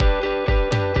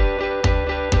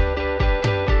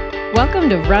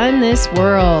Welcome to Run This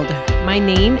World. My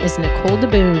name is Nicole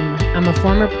DeBoom. I'm a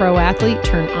former pro athlete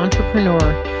turned entrepreneur.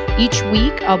 Each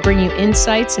week, I'll bring you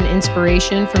insights and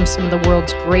inspiration from some of the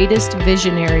world's greatest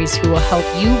visionaries who will help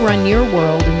you run your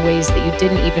world in ways that you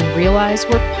didn't even realize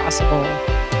were possible.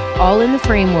 All in the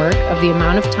framework of the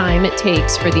amount of time it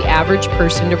takes for the average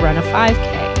person to run a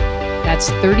 5K.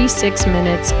 That's 36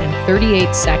 minutes and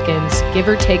 38 seconds, give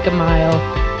or take a mile.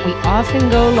 We often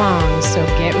go long, so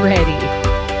get ready.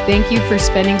 Thank you for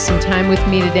spending some time with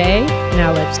me today.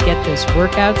 Now let's get this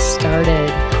workout started.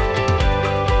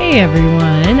 Hey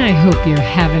everyone, I hope you're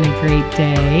having a great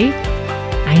day.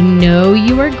 I know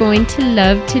you are going to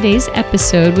love today's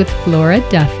episode with Flora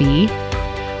Duffy.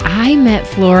 I met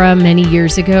Flora many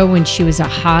years ago when she was a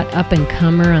hot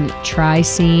up-and-comer on the tri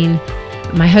scene.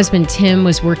 My husband Tim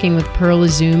was working with Pearl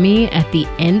Izumi at the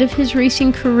end of his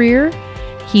racing career.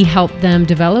 He helped them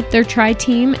develop their tri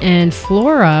team, and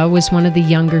Flora was one of the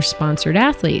younger sponsored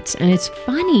athletes. And it's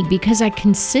funny because I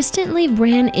consistently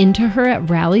ran into her at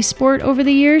Rally Sport over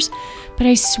the years, but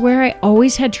I swear I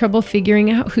always had trouble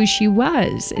figuring out who she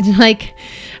was. And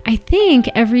I think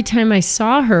every time I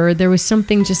saw her, there was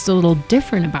something just a little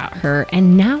different about her.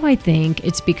 And now I think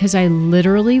it's because I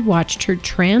literally watched her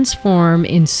transform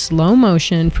in slow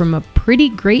motion from a pretty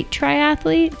great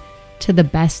triathlete to the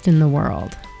best in the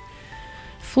world.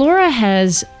 Flora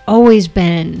has always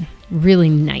been really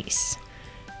nice,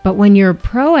 but when you're a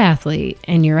pro athlete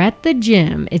and you're at the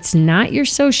gym, it's not your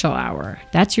social hour.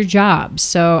 That's your job.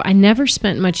 So I never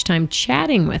spent much time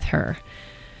chatting with her.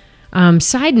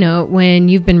 Side note, when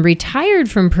you've been retired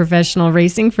from professional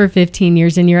racing for 15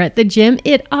 years and you're at the gym,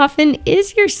 it often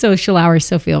is your social hour,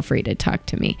 so feel free to talk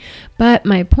to me. But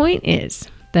my point is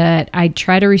that I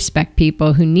try to respect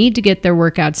people who need to get their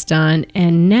workouts done.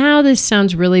 And now this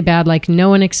sounds really bad, like no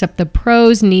one except the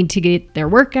pros need to get their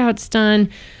workouts done.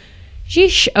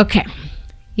 Sheesh. Okay,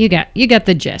 you got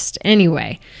the gist.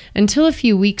 Anyway, until a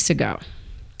few weeks ago,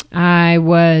 I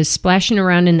was splashing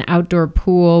around in the outdoor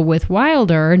pool with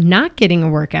Wilder, not getting a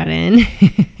workout in.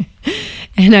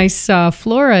 And I saw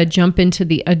Flora jump into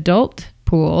the adult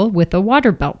pool with a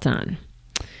water belt on.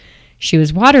 She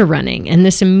was water running, and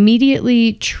this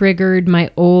immediately triggered my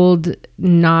old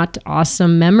not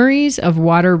awesome memories of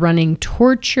water running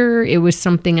torture. It was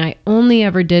something I only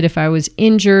ever did if I was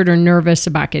injured or nervous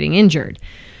about getting injured.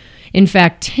 In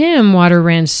fact, Tim water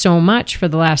ran so much for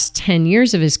the last 10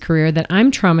 years of his career that I'm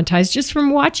traumatized just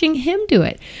from watching him do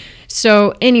it.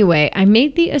 So anyway, I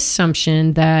made the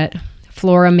assumption that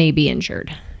Flora may be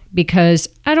injured, because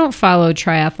I don't follow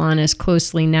triathlon as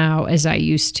closely now as I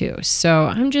used to. So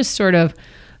I'm just sort of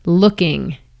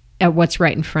looking at what's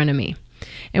right in front of me.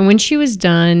 And when she was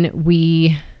done,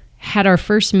 we had our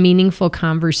first meaningful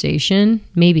conversation,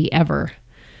 maybe ever.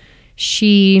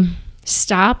 She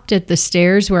stopped at the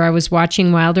stairs where I was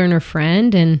watching Wilder and her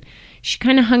friend, and she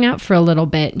kind of hung out for a little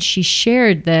bit. And she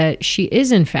shared that she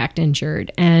is in fact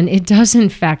injured, and it does in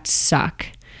fact suck.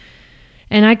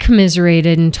 And I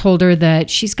commiserated and told her that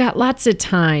she's got lots of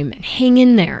time and hang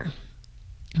in there,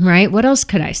 right? What else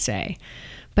could I say?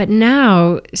 But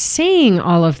now saying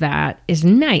all of that is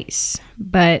nice,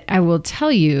 but I will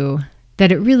tell you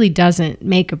that it really doesn't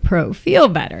make a pro feel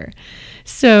better.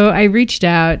 So I reached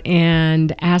out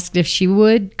and asked if she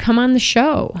would come on the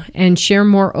show and share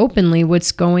more openly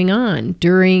what's going on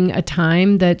during a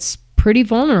time that's pretty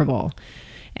vulnerable.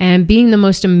 And being the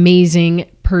most amazing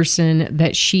person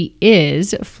that she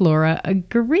is, Flora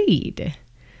agreed.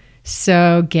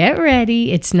 So get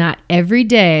ready. It's not every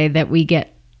day that we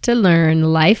get to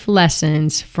learn life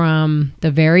lessons from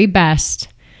the very best,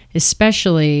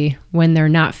 especially when they're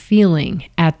not feeling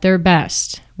at their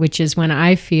best, which is when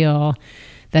I feel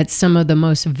that some of the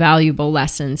most valuable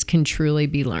lessons can truly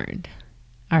be learned.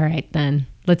 All right, then,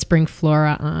 let's bring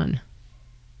Flora on.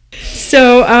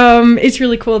 So it's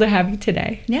really cool to have you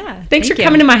today. Yeah. Thanks for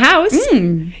coming to my house.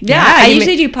 Yeah, I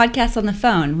usually do podcasts on the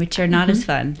phone, which are not as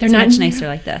fun. They're not much nicer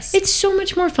like this. It's so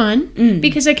much more fun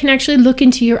because I can actually look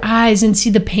into your eyes and see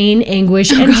the pain,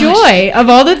 anguish, and joy of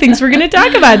all the things we're going to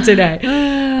talk about today.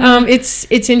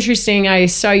 It's interesting. I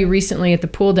saw you recently at the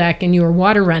pool deck and you were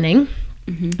water running.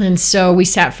 Mm-hmm. And so we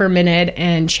sat for a minute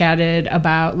and chatted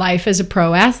about life as a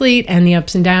pro athlete and the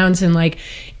ups and downs, and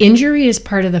injury is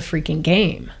part of the freaking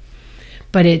game.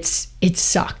 But it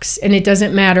sucks. And it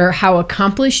doesn't matter how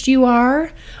accomplished you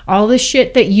are, all the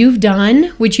shit that you've done,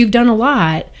 which you've done a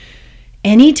lot.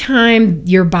 Anytime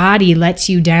your body lets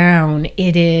you down,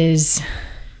 it is,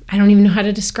 I don't even know how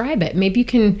to describe it. Maybe you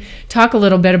can talk a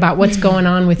little bit about what's going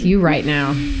on with you right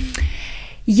now.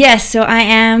 Yes, so I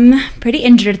am pretty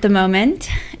injured at the moment.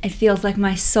 It feels like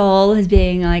my soul is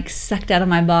being like sucked out of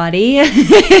my body.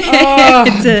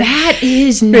 That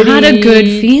is not a good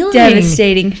feeling.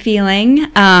 Devastating feeling.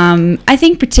 I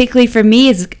think particularly for me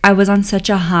is I was on such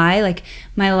a high. Like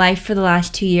my life for the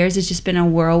last 2 years has just been a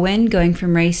whirlwind, going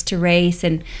from race to race,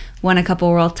 and won a couple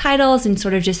world titles and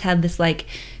sort of just had this like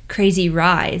crazy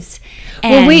rise.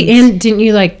 And didn't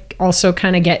you like also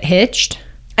kind of get hitched?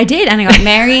 I did, and I got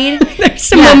married. There's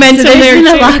some momentum there, there's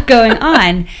been too. a lot going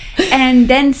on. And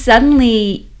then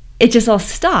suddenly it just all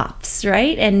stops,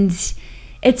 right? And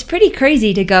it's pretty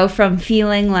crazy to go from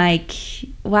feeling like,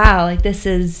 wow, like this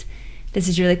is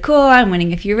really cool. I'm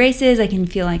winning a few races. I can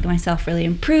feel like myself really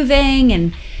improving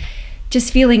and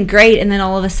just feeling great. And then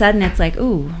all of a sudden it's like,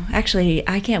 ooh, actually,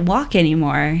 I can't walk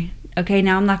anymore. Okay,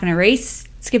 now I'm not going to race.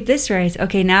 Skip this race.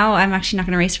 Okay, now I'm actually not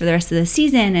going to race for the rest of the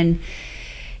season. And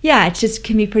yeah, it just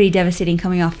can be pretty devastating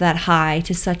coming off that high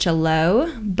to such a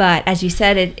low. But as you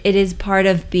said, it is part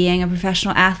of being a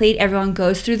professional athlete. Everyone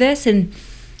goes through this. And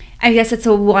I guess it's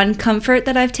the one comfort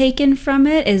that I've taken from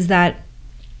it is that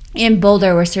in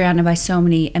Boulder, we're surrounded by so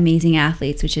many amazing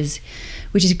athletes, which is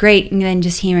great. And then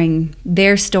just hearing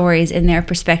their stories and their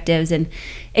perspectives, and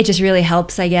it just really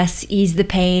helps, I guess, ease the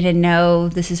pain and know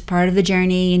this is part of the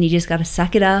journey, and you just got to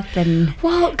suck it up and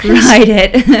ride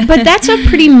it. But that's a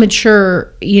pretty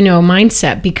mature,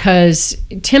 mindset, because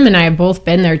Tim and I have both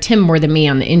been there. Tim more than me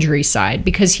on the injury side,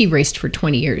 because he raced for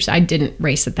 20 years. I didn't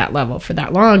race at that level for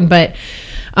that long, but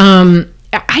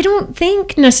I don't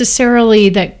think necessarily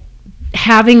that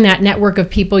having that network of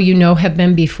people have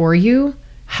been before you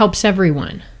helps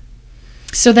everyone.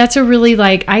 So that's a really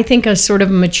I think a sort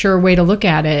of mature way to look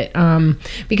at it,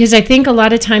 because I think a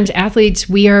lot of times athletes,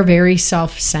 we are very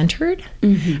self-centered.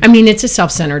 Mm-hmm. I mean, it's a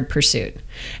self-centered pursuit.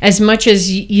 As much as,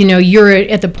 you're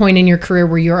at the point in your career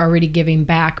where you're already giving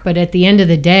back, but at the end of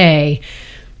the day,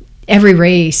 every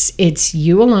race, it's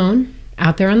you alone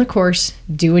out there on the course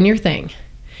doing your thing.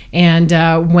 And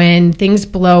when things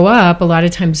blow up, a lot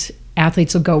of times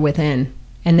athletes will go within.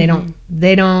 And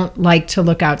they don't like to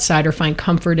look outside or find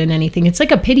comfort in anything. It's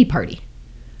like a pity party.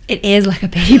 It is like a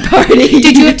pity party.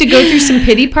 Did you have to go through some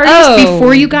pity parties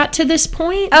before you got to this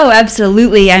point? Oh,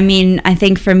 absolutely. I mean, I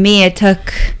think for me it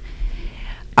took...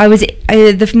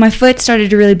 my foot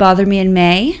started to really bother me in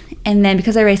May. And then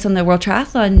because I raced on the World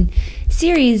Triathlon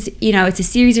Series, it's a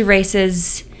series of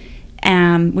races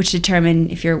which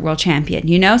determine if you're a world champion,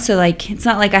 So it's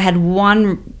not like I had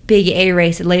one big A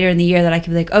race later in the year that I could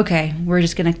be like, okay, we're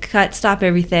just going to stop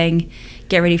everything,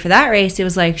 get ready for that race. It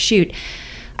was like, shoot,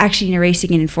 I actually need to race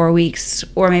again in 4 weeks,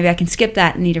 or maybe I can skip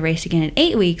that and need to race again in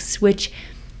 8 weeks, which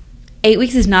 8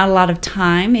 weeks is not a lot of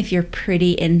time if you're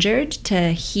pretty injured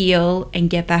to heal and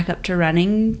get back up to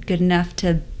running good enough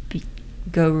to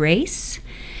go race.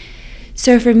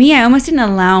 So for me, I almost didn't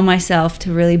allow myself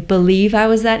to really believe I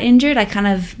was that injured. I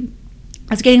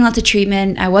was getting lots of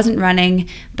treatment. I wasn't running,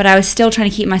 but I was still trying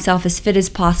to keep myself as fit as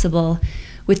possible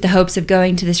with the hopes of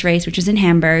going to this race, which was in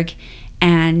Hamburg,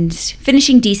 and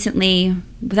finishing decently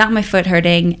without my foot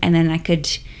hurting, and then I could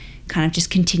kind of just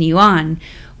continue on.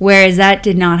 Whereas that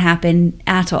did not happen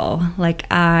at all.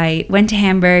 I went to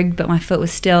Hamburg, but my foot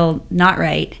was still not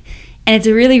right. And it's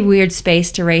a really weird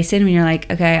space to race in when you're like,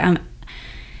 okay,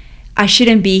 I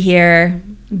shouldn't be here,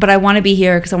 but I want to be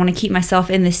here because I want to keep myself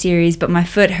in the series, but my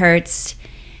foot hurts.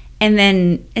 And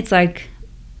then it's like,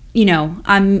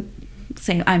 I'm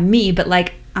saying I'm me, but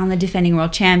I'm the defending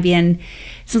world champion.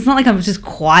 So it's not like I'm just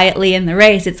quietly in the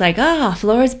race. It's like,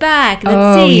 Flora's back.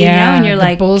 Let's see, yeah, and you're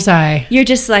like, bullseye. You're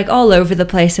just all over the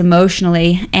place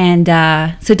emotionally. And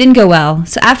so it didn't go well.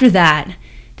 So after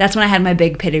that's when I had my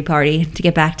big pity party to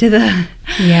get back to the...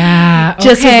 Yeah, okay.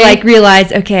 Just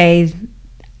realize, okay,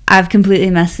 I've completely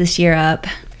messed this year up.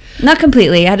 Not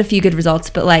completely. I had a few good results,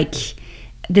 but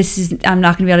I'm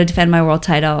not going to be able to defend my world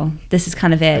title. This is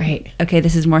kind of it. Right. Okay,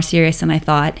 this is more serious than I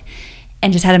thought.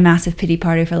 And just had a massive pity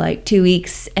party for 2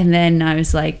 weeks. And then I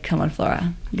was like, come on,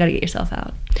 Flora, you got to get yourself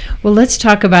out. Well, let's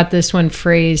talk about this one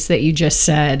phrase that you just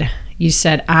said. You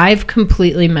said, I've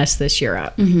completely messed this year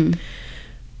up. Mm-hmm.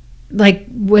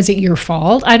 Was it your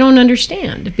fault? I don't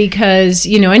understand, because,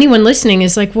 anyone listening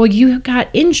is like, well, you got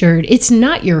injured. It's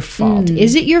not your fault.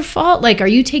 Is it your fault? Are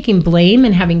you taking blame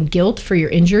and having guilt for your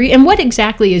injury? And what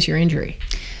exactly is your injury?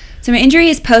 So my injury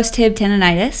is post-hip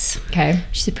tendonitis. Okay.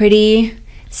 Which is a pretty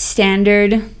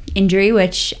standard injury,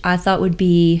 which I thought would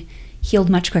be healed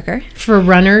much quicker. For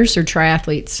runners or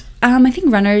triathletes? I think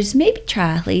runners, maybe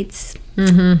triathletes.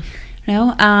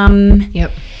 Mm-hmm.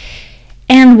 Yep.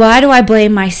 And why do I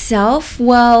blame myself?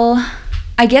 Well,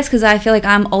 I guess because I feel like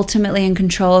I'm ultimately in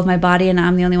control of my body and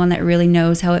I'm the only one that really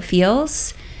knows how it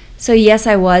feels. So yes,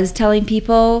 I was telling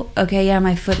people, okay, yeah,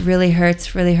 my foot really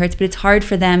hurts, but it's hard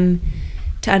for them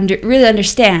to really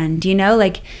understand, you know?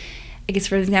 Like, I guess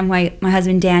for example, my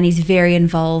husband Danny's very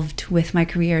involved with my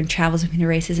career and travels with me to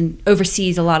races and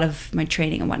oversees a lot of my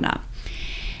training and whatnot.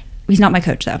 He's not my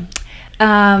coach though.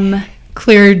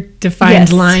 Clear,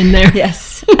 defined line there.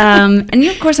 Yes. And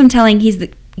of course I'm telling he's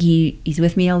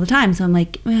with me all the time. So I'm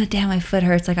like, oh, damn, my foot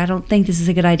hurts. Like, I don't think this is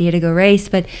a good idea to go race,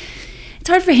 but it's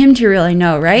hard for him to really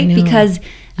know, right? Because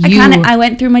I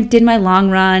went through did my long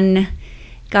run,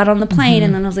 got on the plane,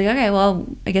 and then I was like, okay, well,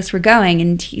 I guess we're going.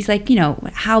 And he's like, you know,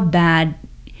 how bad,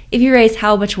 if you race,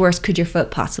 how much worse could your foot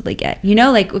possibly get? You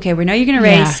know, like, okay, we know you're going to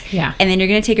race, and then you're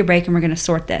going to take a break and we're going to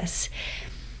sort this.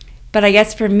 But I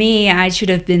guess for me, I should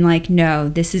have been like, no,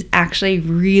 this is actually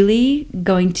really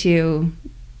going to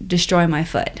destroy my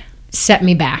foot. Set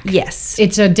me back. Yes.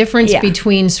 It's a difference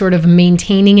between sort of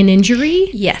maintaining an injury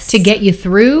to get you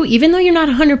through, even though you're not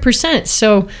 100%.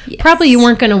 So probably you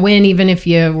weren't going to win even if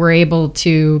you were able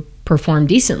to perform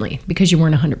decently because you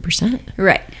weren't 100%.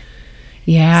 Right.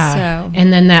 Yeah. So.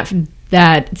 And then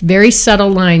that very subtle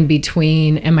line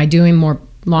between, am I doing more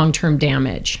long-term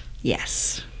damage?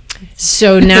 Yes.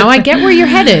 So now I get where your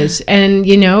head is. And,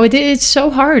 you know, it's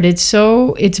so hard. It's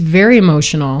very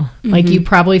emotional. Like, you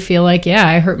probably feel like, yeah,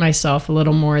 I hurt myself a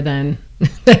little more than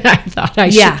I thought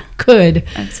I could.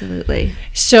 Absolutely.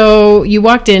 So you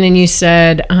walked in and you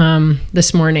said,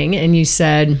 this morning, and you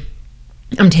said,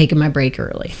 I'm taking my break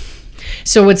early.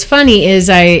 So what's funny is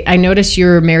I noticed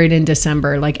you're married in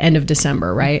December, like end of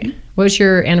December, right? What was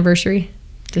your anniversary?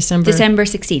 December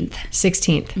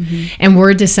 16th. And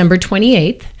we're December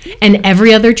 28th. And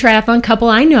every other triathlon couple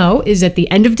I know is at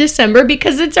the end of December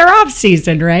because it's our off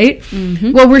season, right?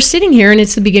 Well, we're sitting here and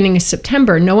it's the beginning of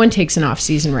September. No one takes an off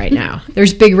season right now.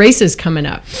 There's big races coming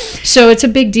up. So it's a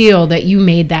big deal that you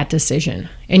made that decision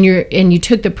and you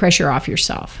took the pressure off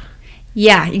yourself.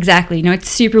 Yeah, exactly. You know, it's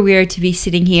super weird to be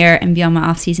sitting here and be on my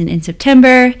off season in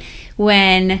September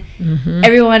when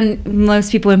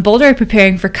most people in Boulder are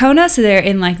preparing for Kona, so they're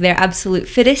in like their absolute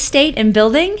fittest state and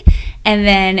building. And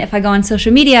then if I go on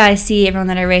social media, I see everyone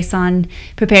that I race on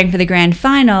preparing for the grand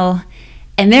final,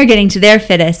 and they're getting to their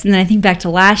fittest. And then I think back to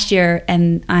last year,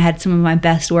 and I had some of my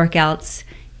best workouts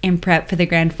in prep for the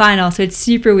grand final. So it's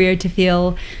super weird to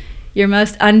feel your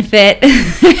most unfit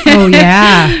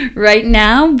right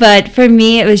now. But for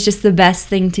me, it was just the best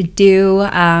thing to do.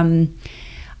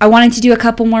 I wanted to do a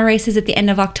couple more races at the end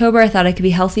of October. I thought I could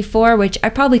be healthy for, which I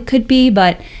probably could be,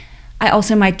 but I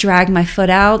also might drag my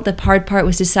foot out. The hard part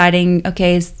was deciding,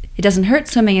 okay, it doesn't hurt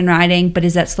swimming and riding, but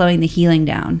is that slowing the healing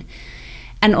down?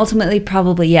 And ultimately,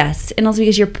 probably yes. And also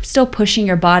because you're still pushing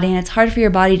your body, and it's hard for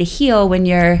your body to heal when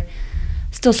you're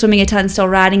still swimming a ton, still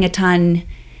riding a ton,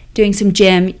 doing some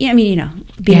gym. I mean, you know,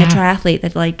 being a triathlete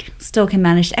that like still can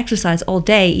manage to exercise all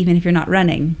day, even if you're not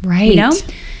running. Right. You know?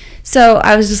 So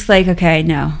I was just like, okay,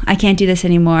 no, I can't do this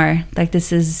anymore. Like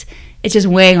it's just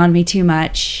weighing on me too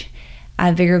much. I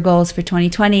have bigger goals for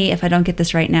 2020. If I don't get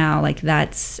this right now, like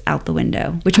that's out the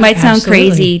window, which might sound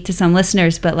crazy to some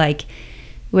listeners, but like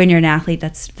when you're an athlete,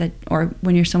 or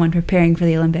when you're someone preparing for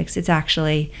the Olympics, it's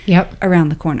actually around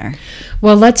the corner.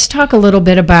 Well, let's talk a little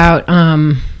bit about,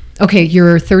 okay,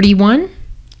 you're 31?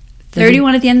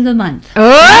 31 at the end of the month.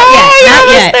 Oh, not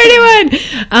yet.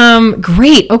 31.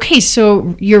 Great. Okay,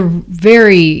 so you're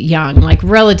very young, like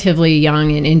relatively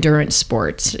young in endurance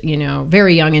sports, you know,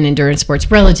 very young in endurance sports,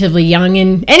 relatively young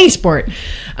in any sport.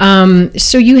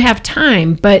 So you have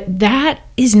time, but that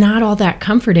is not all that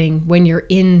comforting when you're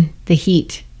in the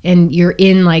heat and you're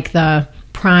in like the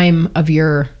prime of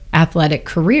your athletic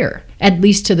career. At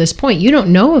least to this point, you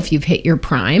don't know if you've hit your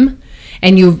prime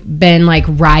and you've been like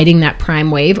riding that prime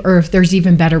wave or if there's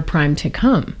even better prime to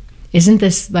come. Isn't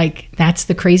this like, that's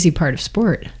the crazy part of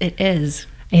sport? It is.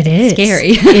 It is. Scary.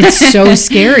 It's so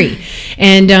scary.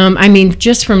 And I mean,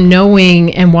 just from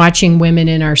knowing and watching women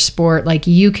in our sport, like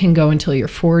you can go until you're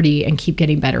 40 and keep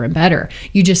getting better and better.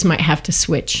 You just might have to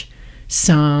switch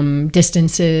some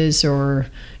distances or,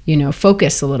 you know,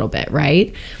 focus a little bit,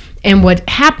 right? And what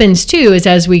happens too is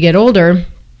as we get older,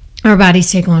 our bodies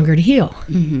take longer to heal.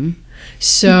 Mm-hmm.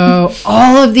 So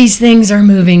all of these things are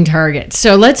moving targets.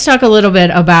 So let's talk a little bit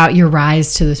about your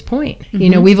rise to this point. Mm-hmm. You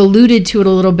know, we've alluded to it a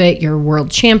little bit. You're a world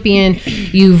champion.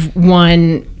 You've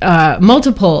won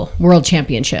multiple world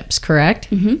championships,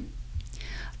 correct? Mm-hmm.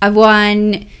 I've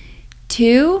won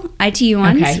 2 ITU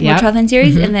ones, World Triathlon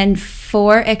Series, and then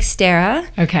 4 Xterra.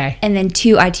 Okay. And then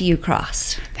 2 ITU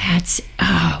Cross.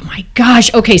 Oh my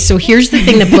gosh. Okay, so here's the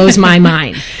thing that blows my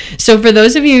mind. So for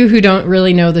those of you who don't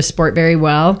really know the sport very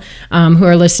well, who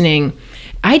are listening,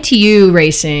 ITU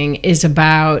racing is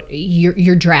about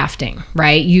you're drafting,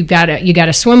 right? You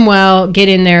gotta swim well, get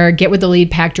in there, get with the lead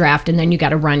pack, draft, and then you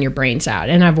gotta run your brains out.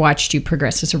 And I've watched you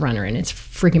progress as a runner, and it's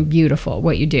freaking beautiful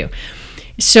what you do.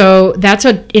 So that's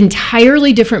an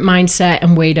entirely different mindset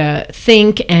and way to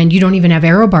think, and you don't even have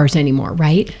aero bars anymore,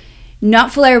 right?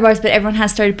 Not full aero bars, but everyone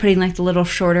has started putting like the little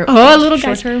shorter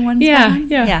ones.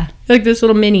 Yeah. Like those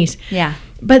little minis. Yeah.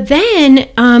 But then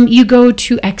you go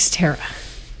to Xterra.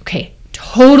 Okay,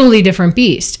 totally different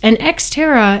beast. And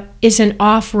Xterra is an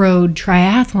off-road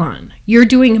triathlon. You're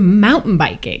doing mountain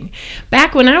biking.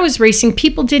 Back when I was racing,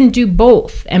 people didn't do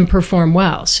both and perform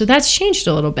well. So that's changed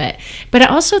a little bit. But I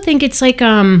also think it's like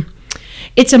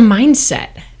it's a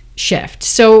mindset shift.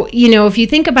 So, if you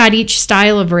think about each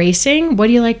style of racing, what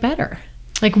do you like better?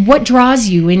 Like, what draws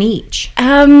you in each?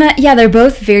 Yeah, they're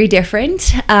both very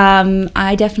different.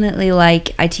 I definitely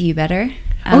like ITU better.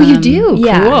 Oh, you do?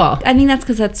 Yeah. Cool. I mean,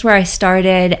 that's where I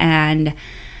started. And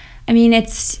I mean,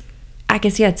 it's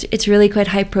really quite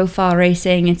high profile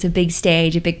racing. It's a big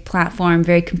stage, a big platform,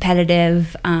 very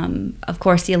competitive. Of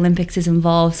course, the Olympics is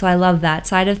involved. So I love that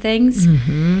side of things.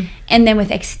 Mm-hmm. And then with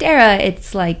Xterra,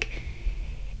 it's like,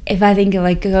 if I think of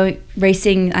like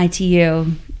racing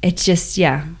ITU, it's just,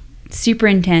 super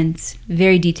intense,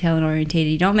 very detail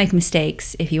orientated. You don't make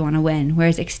mistakes if you want to win.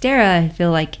 Whereas Xterra, I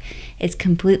feel like it's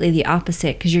completely the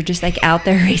opposite, because you're just like out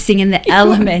there racing in the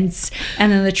elements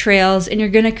and then the trails, and you're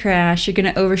going to crash, you're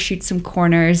going to overshoot some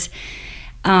corners,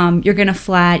 you're going to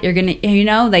flat, you're going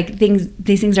to, like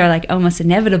these things are like almost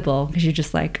inevitable because you're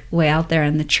just like way out there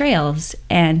on the trails.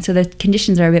 And so the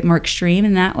conditions are a bit more extreme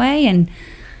in that way. And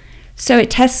so it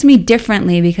tests me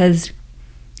differently, because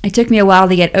it took me a while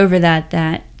to get over that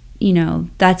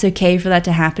that's okay for that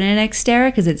to happen in Xterra,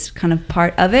 because it's kind of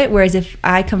part of it. Whereas if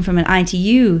I come from an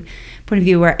ITU point of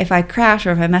view, where if I crash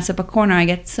or if I mess up a corner, I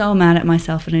get so mad at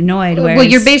myself and annoyed. Well,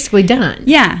 you're basically done.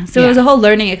 Yeah. So it was a whole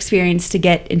learning experience to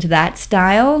get into that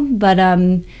style. But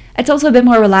it's also a bit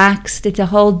more relaxed. It's a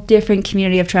whole different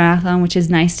community of triathlon, which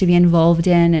is nice to be involved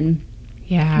in. And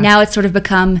now it's sort of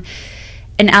become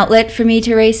an outlet for me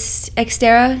to race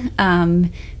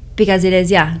Xterra. Because it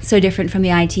is, so different from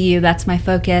the ITU. That's my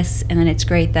focus. And then it's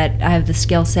great that I have the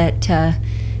skill set to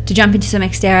jump into some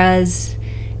Xterras,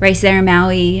 race there in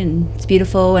Maui, and it's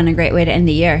beautiful and a great way to end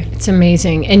the year. It's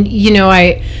amazing. And, you're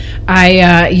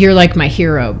like my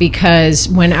hero, because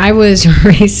when I was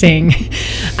racing,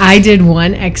 I did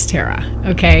one Xterra,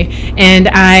 okay? And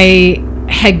I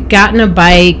had gotten a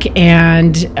bike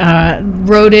and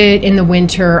rode it in the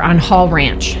winter on Hall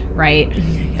Ranch, right?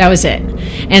 That was it.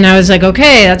 And I was like,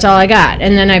 okay, that's all I got.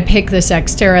 And then I picked this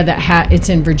Xterra that it's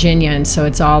in Virginia, and so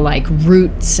it's all like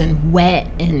roots and wet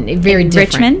and very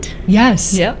different. Richmond?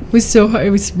 Yes. Yep.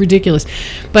 It was ridiculous.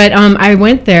 But I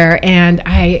went there and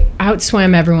I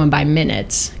outswam everyone by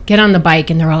minutes. Get on the bike,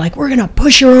 and they're all like, we're going to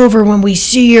push her over when we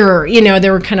see her. They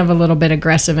were kind of a little bit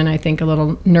aggressive and I think a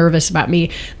little nervous about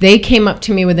me. They came up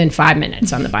to me within 5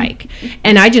 minutes on the bike,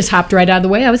 and I just hopped right out of the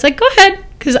way. I was like, go ahead,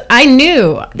 because I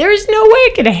knew there's no way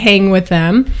I could hang with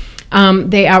them.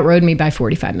 They outrode me by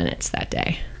 45 minutes that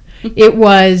day. It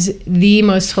was the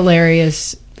most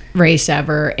hilarious race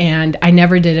ever, and I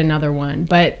never did another one.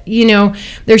 But,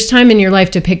 there's time in your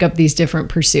life to pick up these different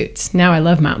pursuits. Now I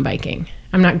love mountain biking.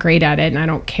 I'm not great at it, and I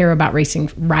don't care about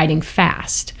riding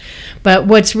fast. But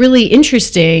what's really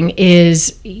interesting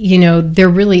is, there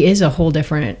really is a whole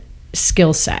different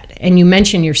skill set. And you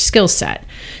mentioned your skill set.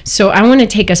 So I want to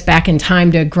take us back in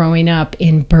time to growing up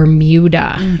in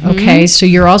Bermuda. Mm-hmm. Okay. So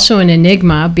you're also an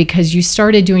enigma, because you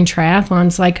started doing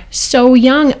triathlons like so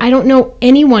young. I don't know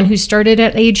anyone who started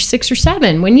at age 6 or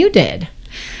 7 when you did.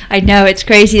 I know, it's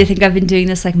crazy to think I've been doing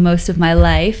this like most of my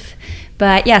life.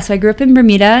 But so I grew up in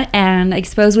Bermuda, and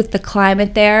exposed with the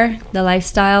climate there, the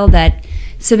lifestyle, that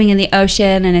swimming in the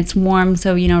ocean and it's warm.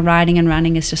 So, riding and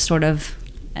running is just sort of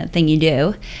a thing you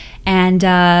do. And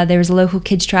there was a local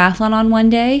kids triathlon on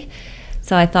one day,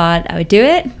 so I thought I would do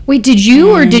it. Wait, did you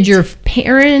or did your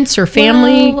parents or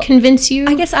family convince you?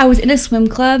 I guess I was in a swim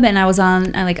club, and I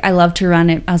love to run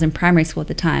it. I was in primary school at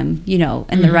the time,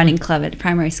 in the running club at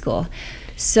primary school.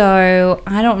 So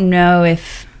I don't know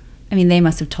if, they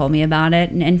must have told me about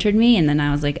it and entered me, and then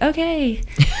I was like, okay.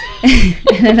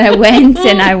 And then I went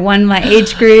and I won my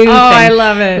age group. Oh, I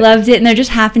love it. Loved it. And there just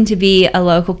happened to be a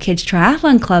local kids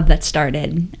triathlon club that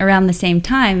started around the same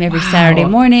time. Every Saturday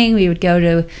morning, we would go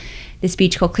to this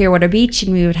beach called Clearwater Beach,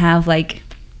 and we would have like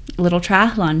little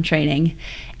triathlon training.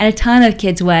 And a ton of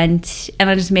kids went, and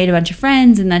I just made a bunch of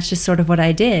friends, and that's just sort of what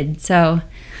I did. So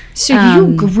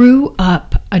you grew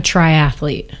up a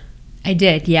triathlete. I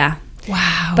did, yeah.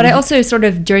 Wow. But I also sort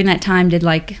of during that time did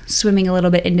like swimming a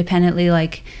little bit independently,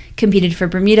 like competed for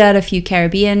Bermuda at a few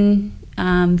Caribbean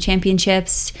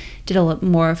championships, did a little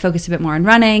more, focused a bit more on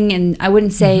running. And I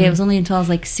wouldn't say it was only until I was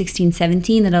like 16,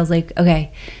 17 that I was like,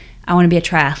 okay, I want to be a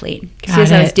triathlete.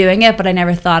 Because I was doing it, but I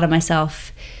never thought of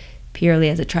myself purely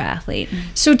as a triathlete.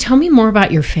 So tell me more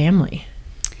about your family.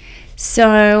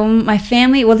 So my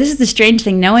family, well, this is the strange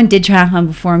thing. No one did triathlon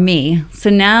before me. So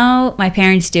now my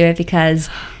parents do it because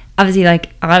obviously, like,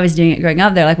 I was doing it growing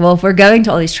up. They're like, well, if we're going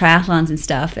to all these triathlons and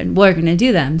stuff, and we're going to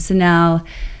do them. So now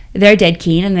they're dead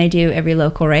keen, and they do every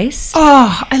local race.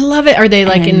 Oh, I love it. Are they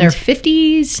like in their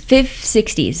 50s?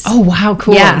 60s. Oh, wow,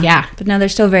 cool. Yeah. But no, they're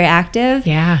still very active.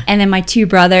 Yeah. And then my two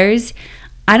brothers,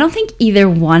 I don't think either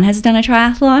one has done a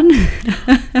triathlon.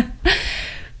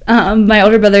 My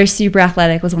older brother is super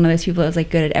athletic, was one of those people that was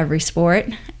like good at every sport.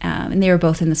 And they were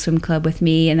both in the swim club with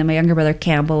me. And then my younger brother,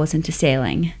 Campbell, was into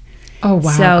sailing. Oh,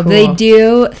 wow. So cool. they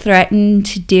do threaten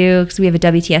to do, because we have a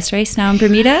WTS race now in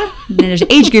Bermuda. And then there's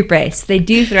an age group race. They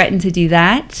do threaten to do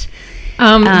that.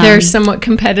 They're somewhat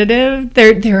competitive.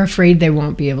 They're afraid they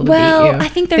won't be able to beat you. I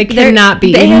think they cannot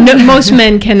beat you. Most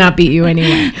men cannot beat you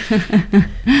anyway.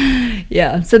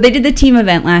 Yeah. So they did the team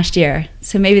event last year.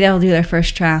 So maybe they'll do their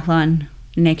first triathlon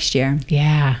next year.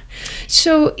 Yeah.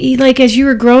 So, like, as you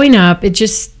were growing up, it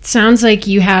just sounds like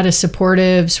you had a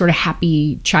supportive, sort of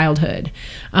happy childhood.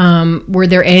 Were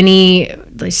there any,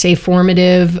 let's say,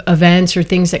 formative events or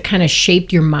things that kind of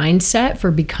shaped your mindset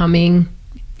for becoming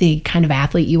the kind of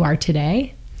athlete you are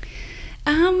today?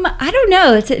 I don't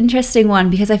know. It's an interesting one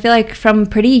because I feel like from a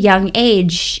pretty young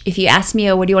age, if you ask me,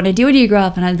 oh, what do you want to do when you grow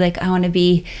up? And I'd like, I want to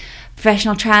be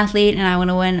professional triathlete and I want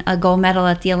to win a gold medal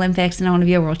at the Olympics and I want to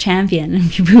be a world champion.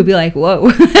 And people would be like, whoa,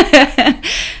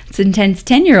 it's an intense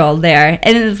 10-year-old there.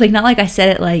 And it's like, not like I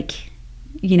said it like,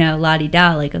 you know,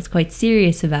 la-di-da, like I was quite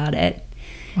serious about it.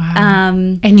 Wow.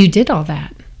 And you did all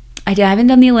that. I haven't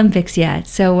done the Olympics yet,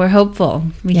 so we're hopeful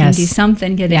we can do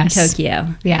something good in Tokyo.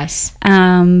 Yes.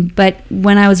 But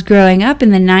when I was growing up in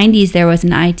the 90s, there was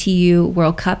an ITU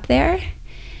World Cup there.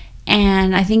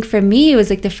 And I think for me, it was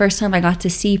like the first time I got to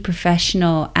see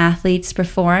professional athletes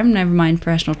perform, never mind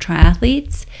professional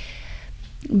triathletes.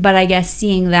 But I guess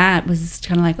seeing that was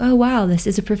kind of like, oh, wow, this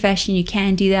is a profession. You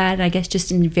can do that. And I guess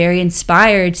just very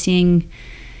inspired seeing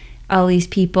all these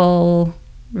people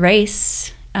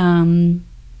race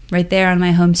right there on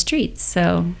my home streets.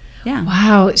 So, yeah.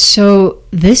 Wow. So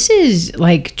this is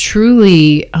like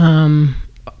truly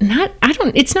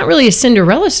it's not really a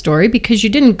Cinderella story because you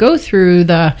didn't go through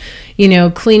the,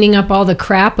 cleaning up all the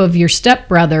crap of your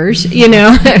stepbrothers,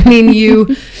 I mean,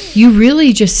 you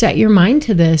really just set your mind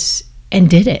to this and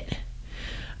did it.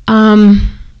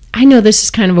 I know this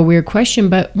is kind of a weird question,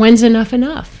 but when's enough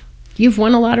enough? You've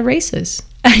won a lot of races.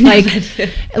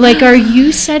 Like, are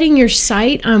you setting your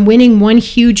sight on winning one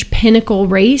huge pinnacle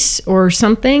race or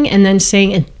something and then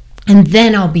saying, and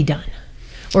then I'll be done?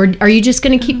 Or are you just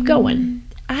going to keep going?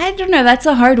 I don't know. That's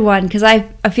a hard one because I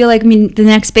feel like, the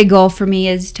next big goal for me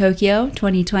is Tokyo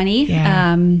 2020.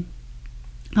 Yeah.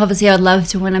 Obviously, I would love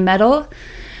to win a medal.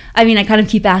 I kind of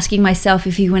keep asking myself,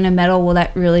 if you win a medal, will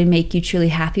that really make you truly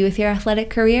happy with your athletic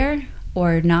career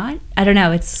or not? I don't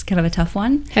know. It's kind of a tough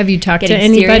one. Have you talked to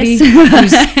anybody who's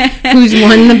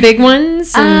won the big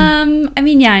ones? I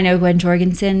know Gwen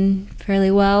Jorgensen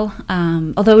fairly well.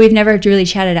 Although we've never really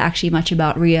chatted actually much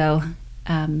about Rio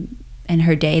and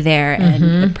her day there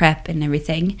and the prep and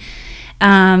everything.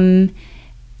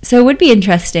 So it would be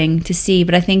interesting to see,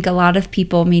 but I think a lot of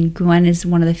people, Gwen is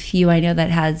one of the few I know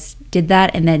that did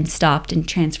that and then stopped and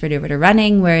transferred over to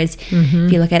running, whereas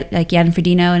if you look at like Jan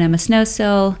Frodeno and Emma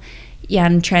Snowsill,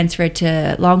 Jan transferred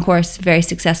to long course very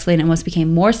successfully and almost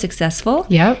became more successful.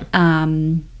 Yep.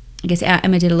 I guess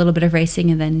Emma did a little bit of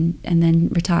racing and then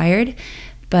retired.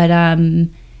 But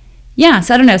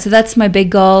so I don't know. So that's my big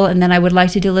goal, and then I would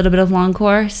like to do a little bit of long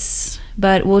course,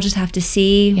 but we'll just have to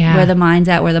see where the mind's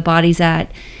at, where the body's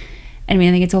at. I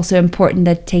think it's also important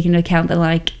that take into account that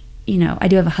I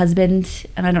do have a husband,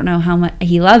 and I don't know how much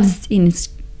he loves,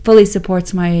 fully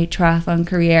supports my triathlon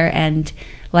career and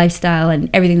lifestyle and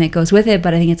everything that goes with it.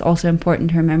 But I think it's also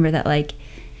important to remember that,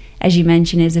 as you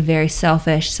mentioned, is a very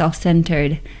selfish,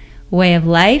 self-centered way of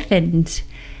life, and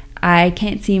I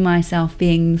can't see myself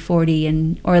being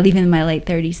 40 or even in my late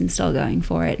 30s and still going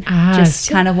for it.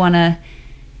 Kind of want to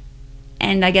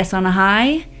end, I guess, on a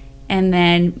high and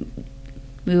then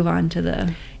move on to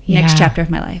the next chapter of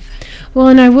my life. Well,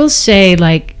 and I will say,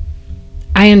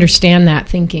 I understand that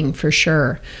thinking for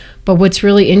sure. But what's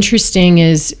really interesting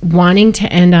is wanting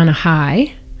to end on a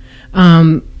high.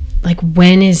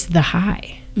 When is the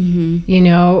high? You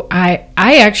know, I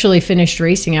actually finished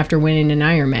racing after winning an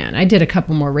Ironman. I did a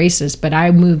couple more races, but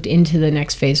I moved into the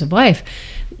next phase of life.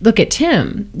 Look at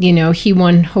Tim. You know, he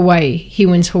won Hawaii. He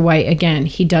wins Hawaii again.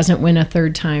 He doesn't win a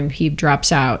third time. He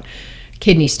drops out.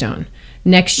 Kidney stone.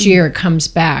 Next year comes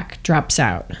back, drops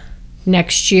out.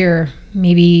 Next year,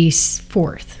 maybe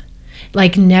fourth.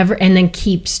 Like never, and then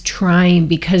keeps trying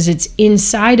because it's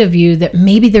inside of you that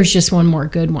maybe there's just one more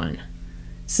good one.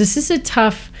 So this is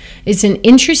it's an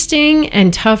interesting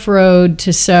and tough road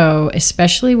to sow,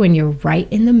 especially when you're right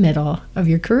in the middle of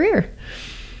your career.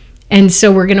 And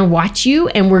so we're going to watch you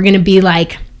and we're going to be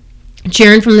like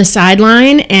cheering from the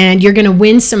sideline, and you're going to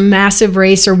win some massive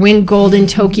race or win gold in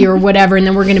Tokyo or whatever. And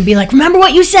then we're going to be like, remember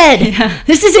what you said. Yeah.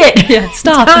 This is it. Yeah,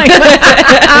 stop.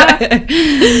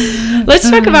 Let's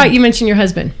talk about, you mentioned your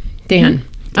husband, Dan.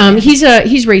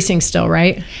 He's racing still,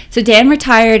 right? So Dan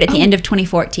retired at the end of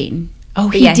 2014. Oh,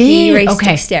 he did? He raced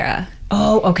okay. Xterra.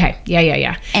 Oh, okay.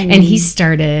 Yeah. And he's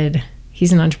an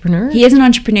entrepreneur? He is an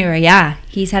entrepreneur, yeah.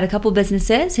 He's had a couple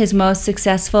businesses. His most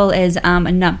successful is a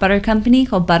nut butter company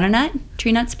called Butternut,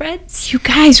 tree nut spreads. You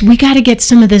guys, we got to get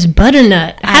some of this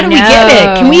butternut. How do we get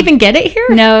it? Can we even get it here?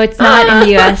 No, it's not in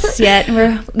the U.S. yet.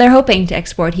 They're hoping to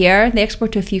export here. They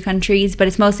export to a few countries, but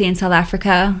it's mostly in South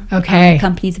Africa. Okay. The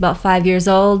company's about 5 years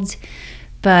old.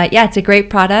 But yeah, it's a great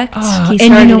product. Oh, and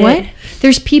you know what?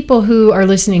 There's people who are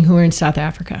listening who are in South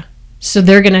Africa. So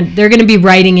they're gonna be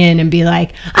writing in and be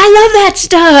like, I love that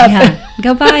stuff. Yeah,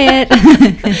 go buy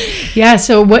it. Yeah.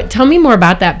 So tell me more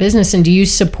about that business, and do you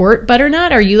support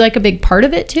Butternut? Are you like a big part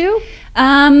of it too?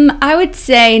 I would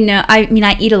say no. I mean,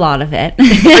 I eat a lot of it. Are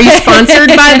you sponsored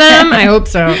by them? I hope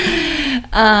so.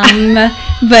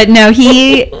 But no,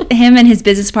 him and his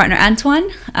business partner Antoine,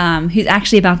 who's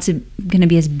actually going to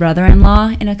be his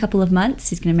brother-in-law in a couple of months.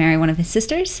 He's going to marry one of his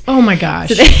sisters. Oh my gosh!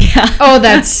 So Oh,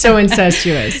 that's so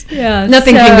incestuous. Yeah,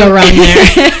 nothing can go wrong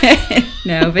there.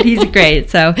 No, but he's great.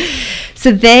 So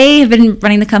they have been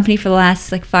running the company for the last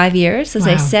 5 years, as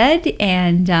I said,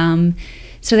 and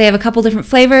so they have a couple different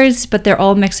flavors, but they're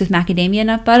all mixed with macadamia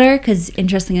nut butter because,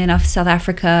 interestingly enough, South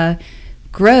Africa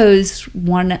has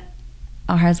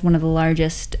one of the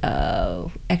largest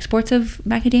exports of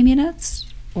macadamia nuts,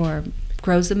 or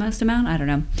grows the most amount. I don't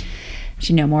know. I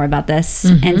should know more about this.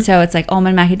 Mm-hmm. And so it's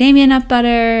almond macadamia nut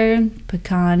butter,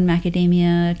 pecan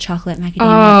macadamia, chocolate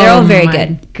macadamia. They're all very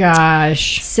good.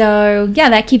 Gosh. So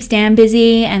yeah, that keeps Dan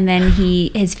busy. And then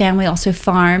his family also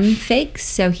farm figs,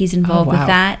 so he's involved with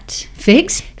that.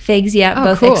 Figs? Figs, yeah.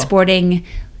 Both cool. Exporting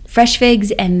fresh figs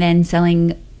and then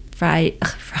selling fried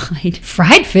figs?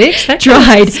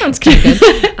 Dried. That sounds kind of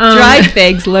good. Dried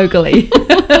figs locally.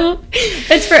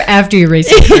 That's for after you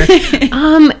race her.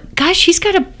 Gosh, he's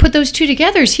got to put those two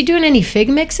together. Is he doing any fig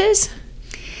mixes?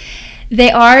 They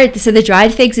are. So the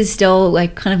dried figs is still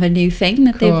kind of a new thing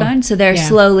that they've done. So they're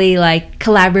slowly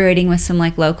collaborating with some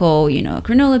local,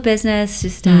 granola business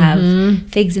just to have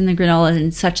figs in the granola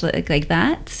and such like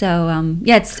that. So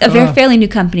it's a fairly new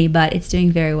company, but it's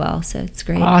doing very well. So it's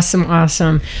great.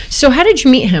 Awesome. So how did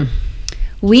you meet him?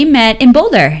 We met in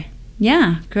Boulder.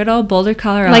 Yeah, good old Boulder,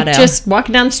 Colorado. Just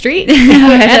walking down the street in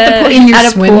your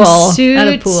swimsuit. At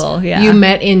a pool, yeah. You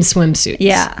met in swimsuits.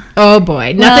 Yeah. Oh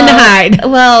boy, nothing to hide.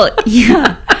 Well,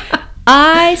 yeah.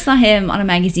 I saw him on a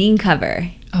magazine cover.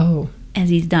 Oh. As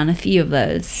he's done a few of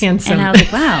those. Handsome. And I was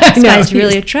like, wow, this guy's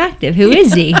really attractive. Who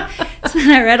is he? So then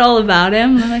I read all about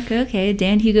him. I'm like, okay,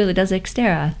 Dan Hugo does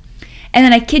Xterra. And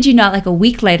then I kid you not, a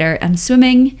week later, I'm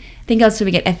swimming. I think I was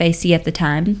swimming at FAC at the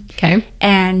time. Okay.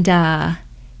 And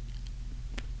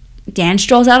Dan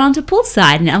strolls out onto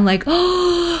poolside, and I'm like,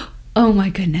 oh my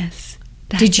goodness.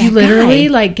 Did you literally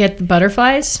get the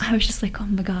butterflies? I was just like, oh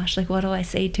my gosh, what do I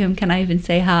say to him? Can I even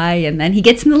say hi? And then he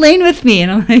gets in the lane with me,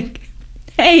 and I'm like,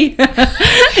 hey.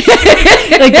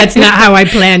 That's not how I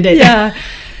planned it. Yeah.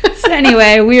 So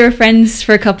anyway, we were friends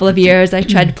for a couple of years. I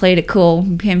tried to play it cool,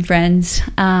 became friends.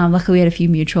 Luckily, we had a few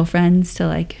mutual friends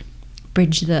to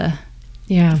bridge the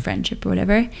friendship or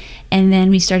whatever. And then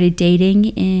we started dating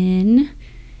in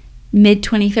mid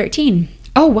 2013.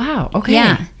 Oh wow. Okay.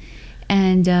 Yeah.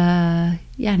 And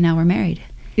now we're married.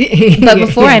 But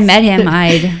before I met him,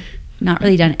 I'd not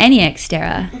really done any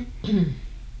Xterra.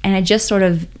 And I just sort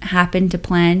of happened to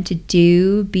plan to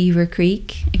do Beaver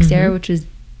Creek Xterra, which was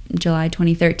July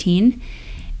 2013.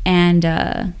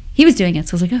 And he was doing it,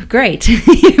 so I was like, oh great.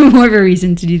 More of a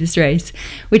reason to do this race.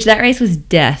 Which that race was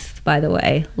death, by the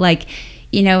way.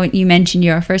 You mentioned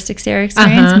your first Xterra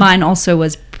experience. Mine also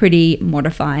was pretty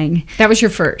mortifying. That was your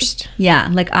first?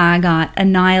 Yeah. I got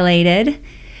annihilated.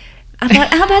 I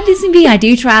thought, how bad this can be? I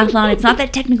do triathlon. It's not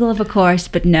that technical of a course,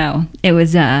 but no, it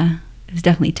was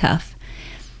definitely tough.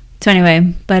 So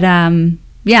anyway, but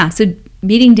so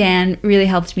meeting Dan really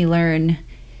helped me learn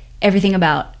everything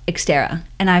about Xterra,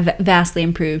 and I've vastly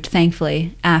improved,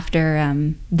 thankfully,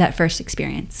 after that first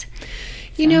experience.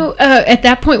 You know, at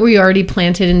that point, were you already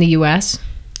planted in the U.S.?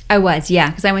 I was, yeah,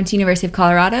 because I went to University of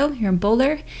Colorado here in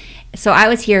Boulder. So I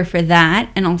was here for that,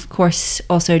 and of course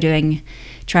also doing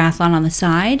triathlon on the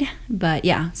side. But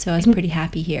yeah, so I was pretty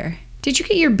happy here. Did you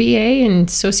get your BA in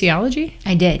sociology?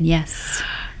 I did, yes.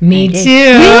 Me too.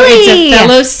 Really? It's a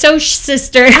fellow Soc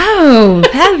sister. Oh,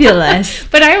 fabulous.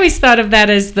 But I always thought of that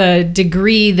as the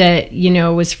degree that, you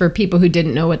know, was for people who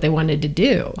didn't know what they wanted to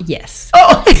do. Yes.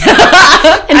 Oh.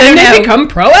 And then they become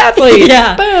pro athletes.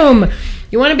 Yeah. Boom.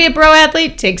 You want to be a pro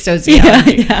athlete? Take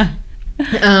sociology. Yeah.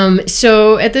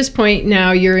 So at this point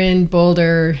now you're in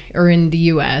Boulder or in the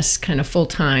U.S. kind of full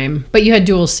time, but you had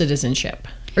dual citizenship.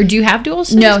 Or do you have dual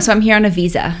citizenship? No, so I'm here on a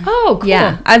visa. Oh, cool.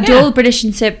 Yeah, I have dual British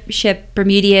citizenship,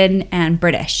 Bermudian and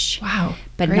British. Wow.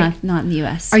 But not in the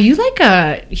U.S. Are you like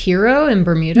a hero in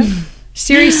Bermuda?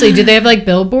 Seriously, do they have like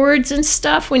billboards and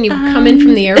stuff when you come in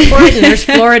from the airport and there's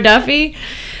Flora Duffy?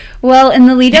 Well, in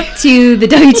the lead up to the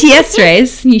WTS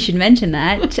race, you should mention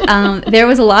that, there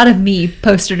was a lot of me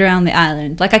posted around the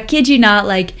island. Like, I kid you not,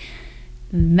 like,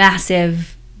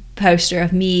 massive poster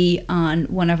of me on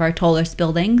one of our tallest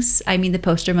buildings. I mean, the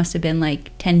poster must have been like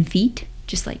 10 feet,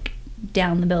 just like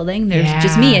down the building. There's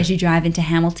just me as you drive into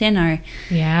Hamilton,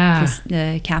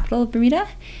 the capital of Bermuda.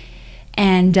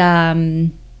 And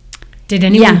did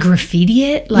anyone graffiti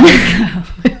it? Like,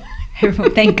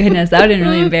 thank goodness, that would have been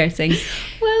really embarrassing.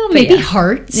 Well, maybe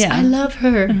hearts. Yeah. I love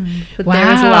her. But there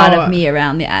was a lot of me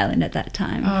around the island at that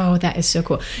time. Oh, that is so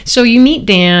cool. So you meet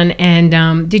Dan,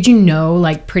 and did you know,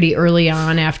 like, pretty early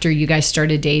on after you guys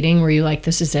started dating, were you like,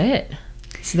 this is it?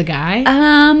 This is the guy?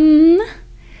 I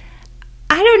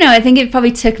don't know. I think it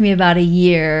probably took me about a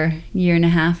year and a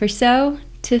half or so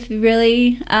to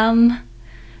really,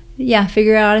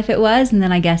 figure out if it was. And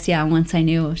then I guess, once I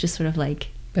knew, it was just sort of like,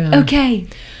 okay.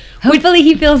 Hopefully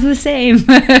he feels the same.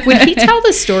 Would he tell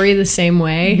the story the same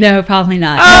way? No, probably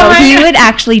not. Oh, no, he would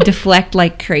actually deflect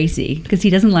like crazy because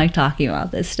he doesn't like talking about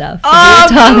this stuff. So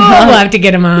we'll have to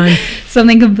get him on.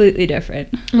 Something completely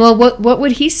different. Well, what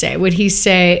would he say? Would he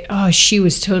say, oh, she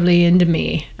was totally into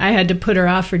me. I had to put her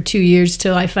off for 2 years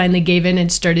till I finally gave in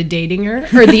and started dating her?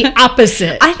 Or the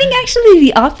opposite? I think actually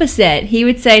the opposite. He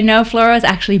would say, no, Flora was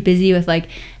actually busy with like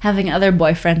having other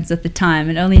boyfriends at the time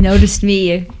and only noticed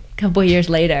me couple years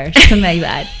later, something like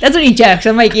that. That's what he jokes.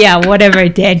 I'm like, yeah, whatever,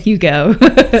 Dan, you go.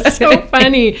 So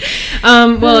funny.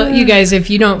 Well, you guys,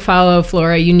 if you don't follow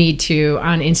Flora, you need to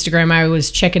on Instagram. I was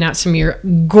checking out some of your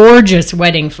gorgeous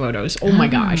wedding photos. Oh my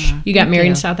gosh. You got married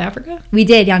in South Africa? We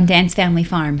did, on Dan's family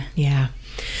farm. Yeah.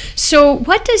 So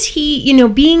what does he,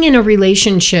 being in a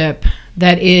relationship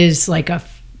that is like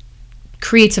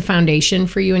creates a foundation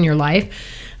for you in your life,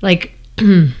 like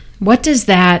what has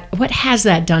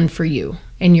that done for you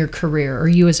in your career or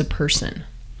you as a person?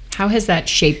 How has that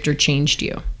shaped or changed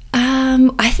you?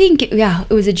 I think, it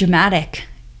was a dramatic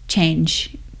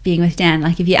change being with Dan.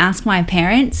 Like, if you ask my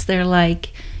parents, they're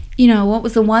like, what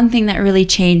was the one thing that really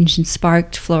changed and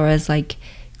sparked Flora's, like,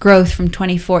 growth from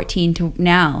 2014 to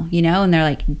now, And they're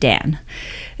like, Dan.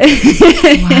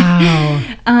 Wow.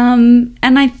 And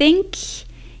I think,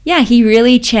 he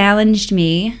really challenged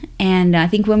me. And I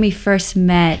think when we first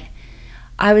met,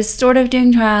 I was sort of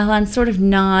doing triathlon, sort of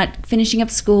not finishing up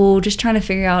school, just trying to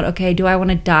figure out, okay, do I want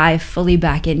to dive fully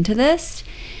back into this?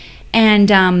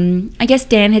 And I guess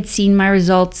Dan had seen my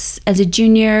results as a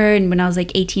junior, and when I was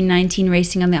like 18, 19,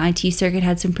 racing on the IT circuit,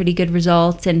 had some pretty good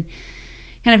results, and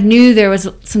kind of knew there was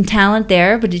some talent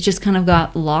there, but it just kind of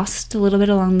got lost a little bit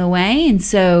along the way. And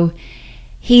so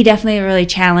he definitely really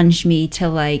challenged me to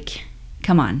like,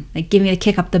 come on, like give me the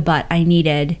kick up the butt I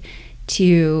needed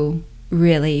to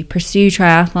really pursue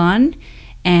triathlon.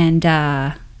 And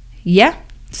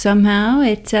somehow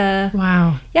it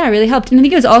really helped. And I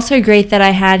think it was also great that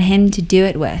I had him to do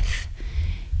it with,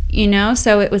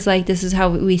 so it was like, this is how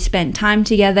we spent time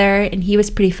together, and he was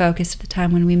pretty focused at the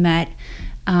time when we met.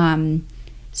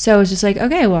 So it was just like,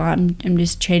 okay, well, I'm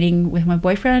just training with my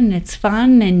boyfriend, and it's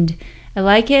fun, and I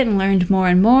like it, and learned more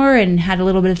and more, and had a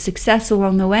little bit of success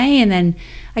along the way. And then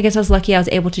I guess I was lucky I was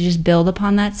able to just build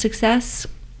upon that success,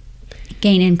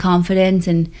 gain in confidence.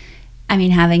 And I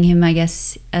mean, having him, I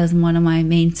guess, as one of my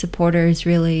main supporters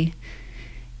really,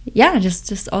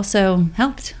 just also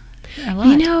helped a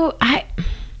lot. I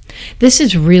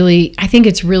think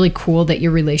it's really cool that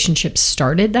your relationship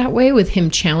started that way with him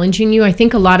challenging you. I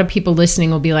think a lot of people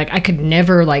listening will be like, I could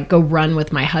never like go run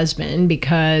with my husband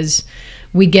because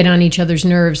we get on each other's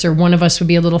nerves, or one of us would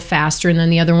be a little faster and then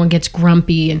the other one gets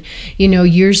grumpy. And,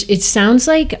 it sounds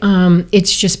like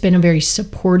it's just been a very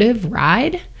supportive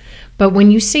ride. But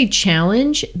when you say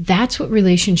challenge, that's what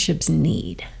relationships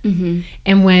need. Mm-hmm.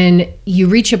 And when you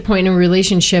reach a point in a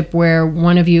relationship where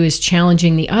one of you is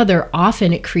challenging the other,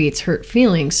 often it creates hurt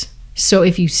feelings. So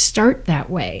if you start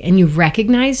that way and you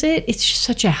recognize it, it's just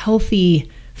such a healthy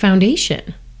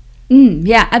foundation.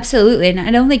 Yeah, absolutely. And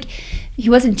I don't think he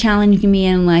wasn't challenging me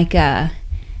in like a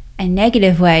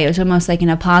negative way. It was almost like in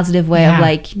a positive way of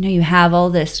like, you have all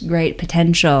this great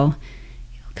potential.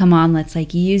 Come on, let's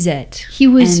like use it. He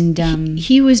was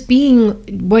he was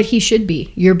being what he should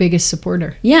be, your biggest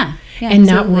supporter. Yeah, and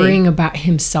absolutely. Not worrying about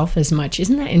himself as much.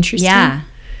 Isn't that interesting? Yeah,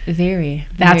 very.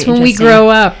 That's when we grow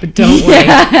up, don't we?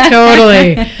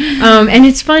 Totally. And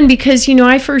it's fun because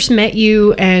I first met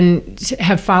you and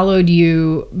have followed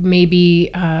you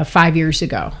maybe 5 years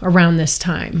ago around this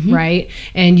time, right?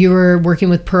 And you were working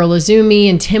with Pearl Izumi,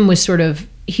 and Tim was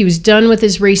he was done with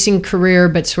his racing career,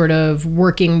 but sort of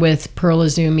working with Pearl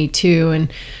Izumi too,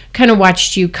 and kind of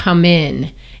watched you come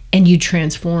in and you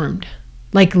transformed,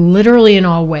 like literally in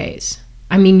all ways.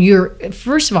 I mean,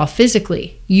 first of all,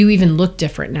 physically, you even look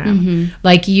different now. Mm-hmm.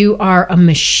 Like you are a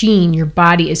machine. Your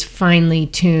body is finely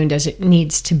tuned as it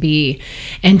needs to be.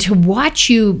 And to watch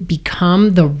you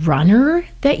become the runner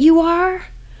that you are,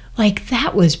 like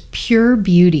that was pure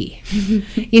beauty.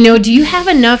 Do you have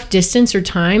enough distance or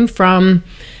time from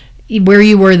where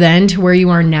you were then to where you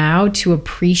are now to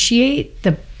appreciate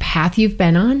the path you've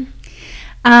been on?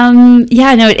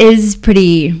 Yeah, no, it is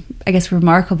pretty, I guess,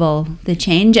 remarkable, the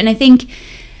change. And I think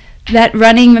that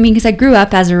running, because I grew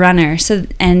up as a runner,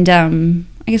 I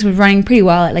guess was running pretty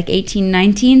well at like 18,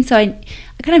 19. So I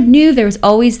kind of knew there was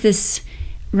always this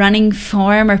running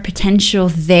form or potential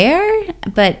there,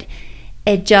 but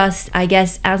it just, I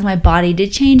guess, as my body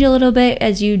did change a little bit,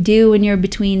 as you do when you're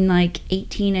between like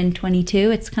 18 and 22,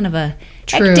 it's kind of a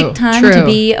hectic time to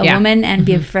be a woman and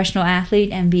be a professional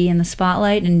athlete and be in the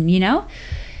spotlight and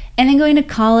then going to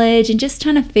college and just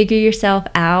trying to figure yourself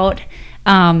out.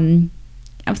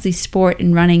 Obviously sport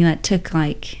and running, that took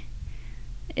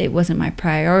it wasn't my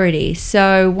priority.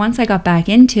 So once I got back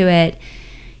into it,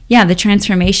 the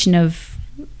transformation of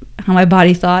how my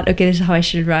body thought, okay, this is how I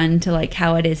should run, to like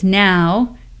how it is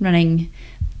now, running,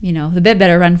 the bit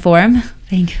better run form,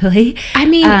 thankfully. I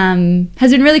mean,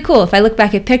 has been really cool. If I look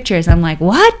back at pictures, I'm like,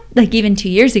 what? Like even 2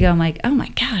 years ago, I'm like, oh my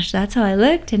gosh, that's how I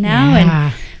looked. And now,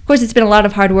 and of course, it's been a lot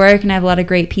of hard work, and I have a lot of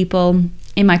great people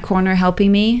in my corner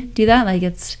helping me do that. Like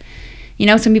it's,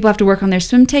 some people have to work on their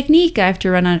swim technique. I have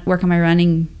to work on my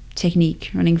running technique,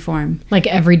 running form. Like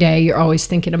every day, you're always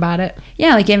thinking about it?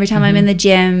 Yeah, like every time I'm in the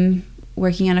gym,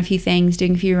 working on a few things,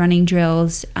 doing a few running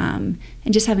drills, and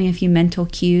just having a few mental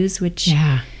cues, which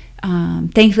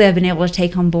thankfully I've been able to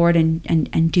take on board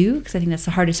and do, because I think that's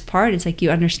the hardest part. It's like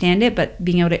you understand it, but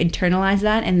being able to internalize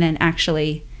that and then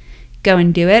actually go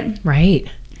and do it. Right.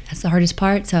 That's the hardest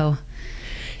part. So,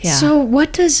 yeah. So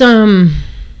what does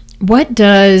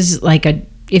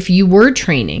if you were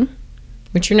training,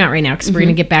 which you're not right now, because we're going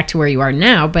to get back to where you are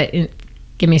now, but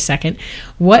give me a second.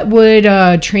 What would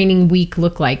a training week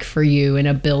look like for you in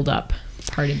a build-up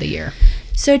part of the year?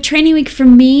 So training week for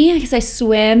me, because I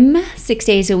swim 6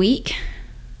 days a week.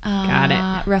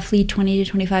 Got it. Roughly 20 to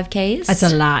 25 Ks. That's a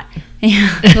lot.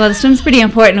 Yeah. Well, the swim's pretty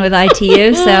important with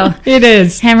ITU, so it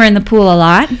is. Hammer in the pool a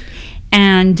lot.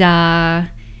 And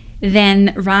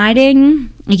then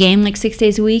riding, again, like 6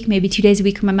 days a week, maybe 2 days a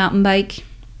week on my mountain bike.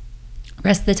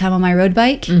 Rest of the time on my road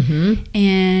bike. Mm-hmm.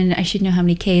 And I should know how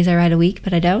many Ks I ride a week,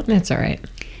 but I don't. That's all right.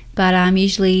 But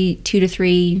usually 2 to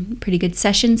 3 pretty good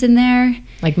sessions in there.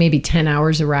 Like maybe 10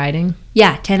 hours of riding?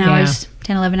 Yeah, 10 hours,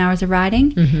 10, 11 hours of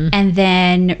riding. Mm-hmm. And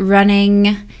then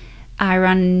running, I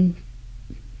run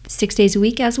 6 days a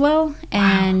week as well.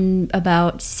 And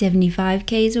about 75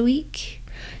 Ks a week,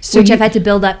 so which I've had to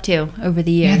build up to over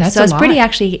the years. Yeah, that's so I was pretty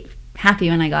actually happy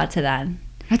when I got to that.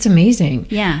 That's amazing.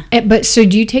 Yeah. But so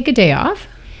do you take a day off?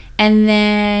 And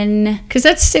then, because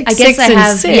that's 6, I guess 6 I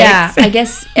have, 6. Yeah, I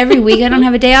guess every week I don't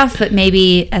have a day off, but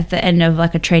maybe at the end of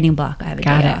like a training block I have a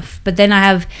day off. But then I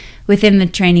have, within the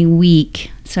training week,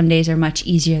 some days are much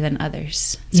easier than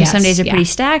others. So some days are pretty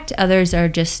stacked. Others are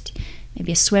just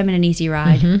maybe a swim and an easy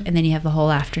ride. Mm-hmm. And then you have the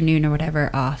whole afternoon or whatever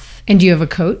off. And do you have a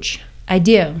coach? I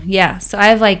do, yeah. So I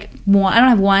have I don't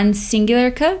have one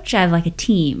singular coach. I have like a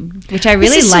team, which I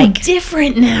really like. This is so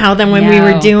different now than when we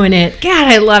were doing it. God,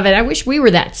 I love it. I wish we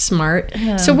were that smart.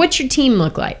 So what's your team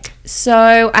look like?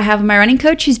 So I have my running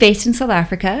coach who's based in South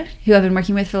Africa, who I've been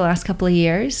working with for the last couple of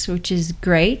years, which is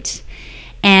great.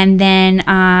 And then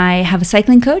I have a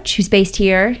cycling coach who's based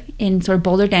here in sort of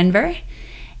Boulder, Denver.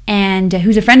 and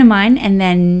who's a friend of mine. And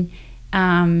then,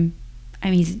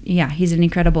 he's an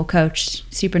incredible coach,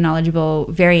 super knowledgeable,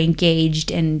 very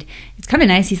engaged, and it's kind of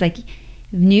nice. He's like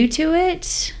new to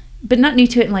it, but not new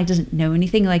to it and like doesn't know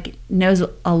anything, like knows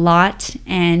a lot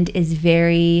and is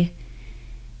very,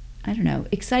 I don't know,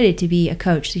 excited to be a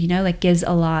coach. So, like gives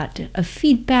a lot of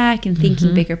feedback and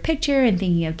thinking bigger picture and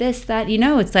thinking of this, that,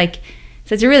 it's like,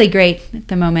 so it's really great at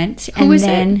the moment. Who is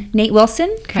it? Nate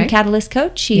Wilson from Catalyst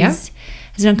Coach. He's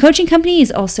his own coaching company.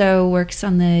 He also works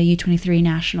on the U23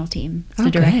 national team. He's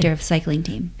the director of cycling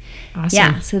team. Awesome.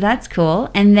 Yeah, so that's cool.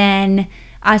 And then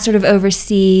I sort of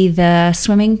oversee the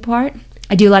swimming part.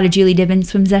 I do a lot of Julie Dibbins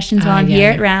swim sessions while I'm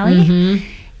here at Rally.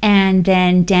 And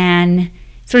then Dan,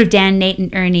 Nate,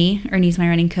 and Ernie. Ernie's my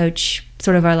running coach.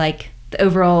 Sort of are like the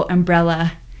overall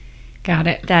umbrella. Got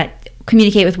it. That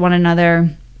communicate with one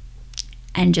another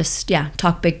and just,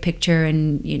 talk big picture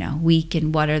and, week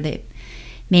and what are the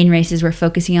main races we're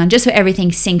focusing on, just so everything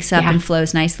syncs up and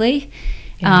flows nicely,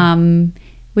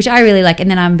 which I really like. And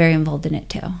then I'm very involved in it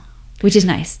too, which is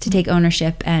nice to take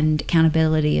ownership and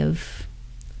accountability of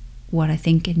what I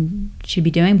think and should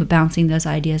be doing, but bouncing those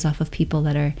ideas off of people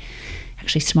that are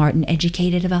actually smart and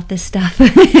educated about this stuff.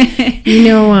 Like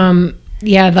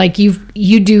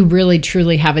you do really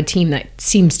truly have a team that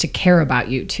seems to care about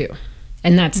you too.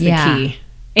 And that's the key.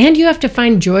 And you have to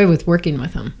find joy with working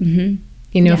with them.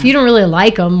 If you don't really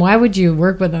like them, why would you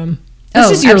work with them?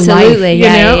 This is your absolutely.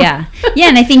 life. Yeah.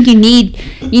 And I think you need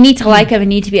to like them and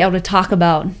need to be able to talk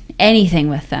about anything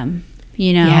with them.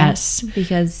 Yes,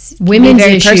 because women's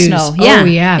very issues. Personal. For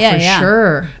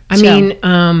sure. I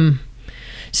mean,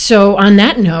 so on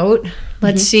that note,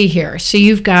 let's see here. So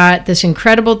you've got this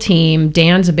incredible team.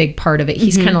 Dan's a big part of it.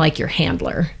 He's kind of like your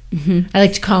handler. I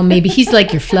like to call him, maybe he's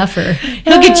like your fluffer.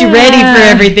 He'll get you ready for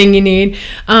everything you need.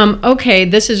 Okay,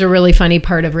 this is a really funny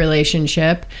part of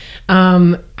relationship.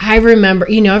 I remember,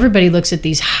 everybody looks at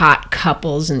these hot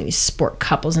couples and these sport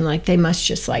couples and like they must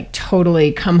just like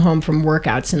totally come home from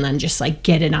workouts and then just like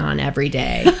get it on every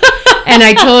day. And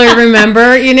I totally remember,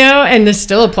 and this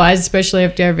still applies, especially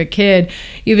after you have a kid.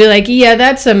 You'd be like, yeah,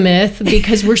 that's a myth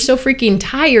because we're so freaking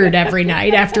tired every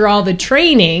night after all the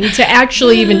training to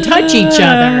actually even touch each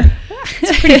other.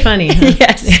 It's pretty funny, huh?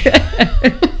 Yes.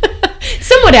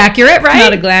 Somewhat accurate, right?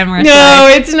 Not a glamorous No,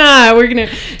 life. it's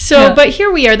not. But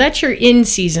here we are. That's your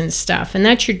in-season stuff, and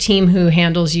that's your team who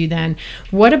handles you then.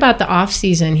 What about the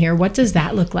off-season here? What does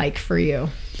that look like for you?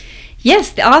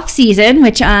 Yes, the off season,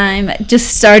 which I'm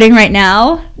just starting right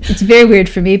now. It's very weird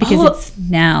for me because it's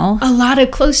now a lot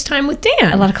of close time with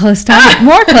Dan. More close time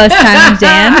with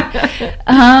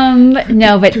Dan.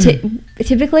 No, but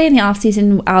typically in the off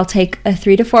season, I'll take a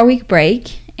 3 to 4 week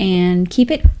break and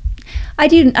keep it. I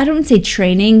don't say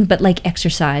training, but like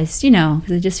exercise,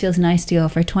 because it just feels nice to go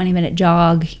for a 20-minute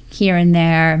jog here and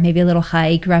there, maybe a little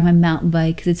hike, ride my mountain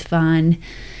bike because it's fun.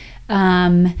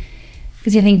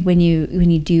 Because I think when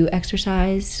you do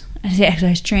exercise,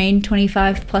 train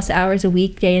 25 plus hours a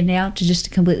week, day in, day out, to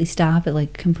completely stop, it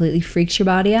like completely freaks your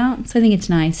body out. So I think it's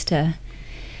nice to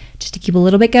keep a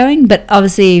little bit going, but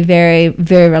obviously very,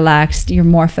 very relaxed. Your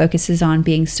more focus is on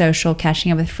being social,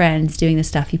 catching up with friends, doing the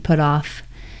stuff you put off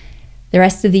the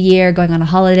rest of the year, going on a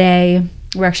holiday.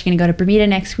 We're actually going to go to Bermuda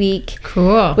next week.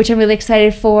 Cool. Which I'm really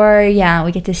excited for. Yeah,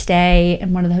 we get to stay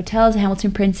in one of the hotels,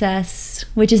 Hamilton Princess,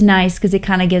 which is nice because it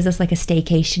kind of gives us like a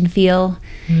staycation feel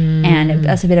and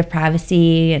us a bit of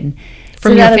privacy. And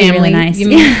from your family. Really nice. You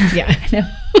mean? Yeah. I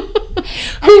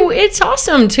know. It's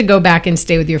awesome to go back and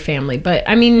stay with your family. But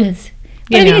I mean, I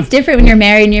think it's different when you're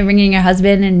married and you're bringing your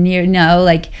husband and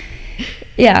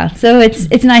so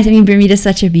it's nice. I mean, Bermuda's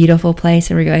such a beautiful place,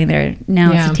 and we're going there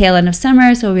now. It's the tail end of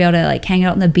summer, so we'll be able to like hang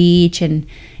out on the beach and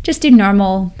just do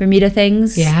normal Bermuda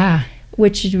things. Yeah,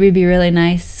 which would be really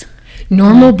nice.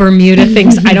 Normal Bermuda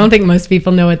things. I don't think most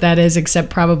people know what that is, except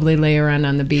probably lay around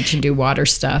on the beach and do water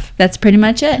stuff. That's pretty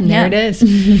much it. There it is.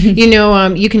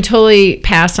 You can totally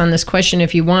pass on this question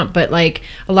if you want, but like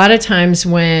a lot of times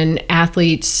when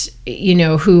athletes,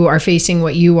 who are facing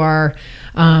what you are,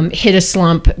 hit a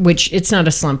slump, which it's not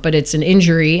a slump, but it's an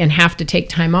injury, and have to take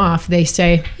time off, they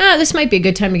say, this might be a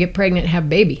good time to get pregnant and have a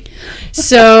baby.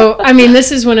 So, I mean,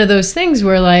 this is one of those things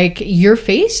where like you're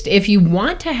faced, if you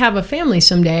want to have a family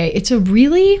someday, it's a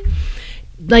really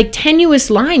like tenuous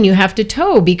line you have to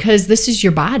toe because this is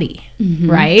your body,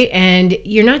 right? And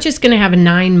you're not just going to have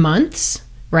 9 months,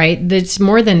 right? That's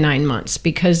more than 9 months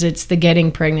because it's the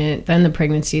getting pregnant, then the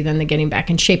pregnancy, then the getting back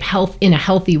in shape, health in a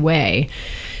healthy way.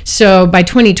 So by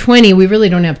 2020, we really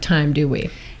don't have time, do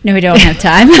we? No, we don't have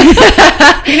time. You're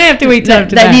going to have to wait till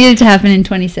after that. That needed to happen in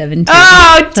 2017.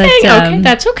 Oh, dang. Okay,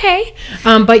 that's okay.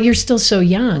 But you're still so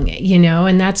young,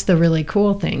 and that's the really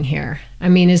cool thing here. I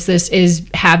mean, is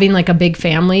having like a big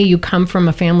family, you come from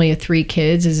a family of 3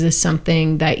 kids, is this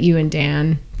something that you and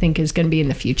Dan think is going to be in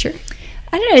the future?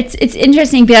 I don't know. It's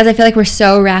interesting because I feel like we're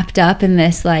so wrapped up in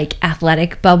this like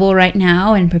athletic bubble right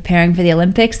now and preparing for the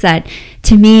Olympics that,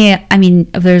 to me, I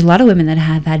mean, there's a lot of women that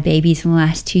have had babies in the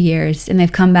last 2 years and they've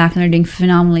come back and they're doing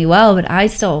phenomenally well, but I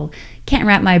still can't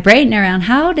wrap my brain around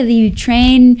how do you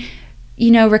train,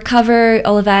 recover,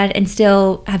 all of that, and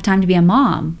still have time to be a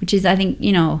mom, which is, I think,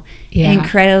 an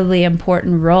incredibly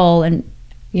important role and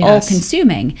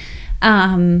all-consuming.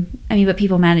 But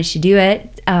people manage to do it.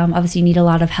 Obviously, you need a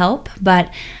lot of help.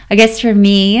 But I guess for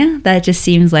me, that just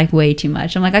seems like way too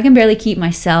much. I'm like, I can barely keep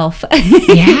myself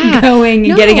going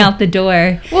and getting out the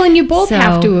door. Well, and you both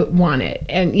have to want it.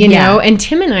 And, and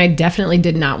Tim and I definitely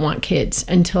did not want kids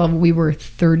until we were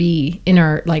 30, in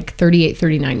our 38,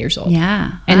 39 years old.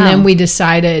 Yeah. And then we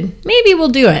decided, maybe we'll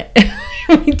do it.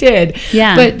 We did.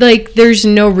 Yeah. But, there's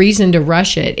no reason to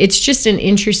rush it. It's just an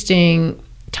interesting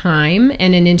time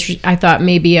and I thought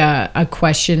maybe a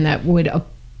question that would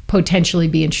potentially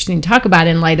be interesting to talk about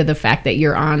in light of the fact that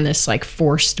you're on this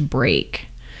forced break.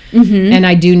 Mm-hmm. And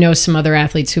I do know some other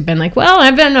athletes who've been like, well,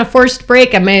 I've been on a forced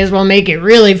break, I may as well make it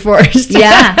really forced.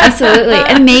 Yeah, absolutely.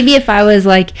 And maybe if I was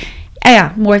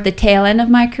more at the tail end of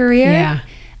my career.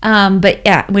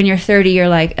 But when you're 30, you're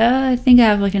like, I think I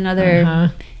have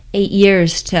another 8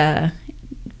 years to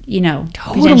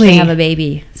potentially have a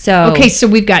baby. So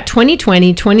we've got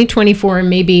 2020, 2024, and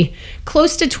maybe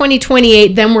close to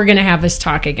 2028. Then we're going to have this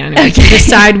talk again and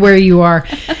decide where you are.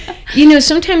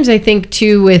 Sometimes I think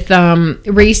too with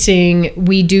racing,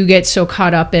 we do get so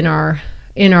caught up in our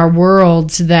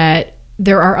worlds that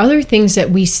there are other things that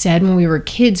we said when we were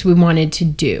kids we wanted to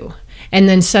do. And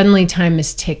then suddenly time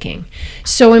is ticking.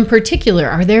 So in particular,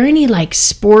 are there any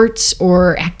sports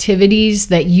or activities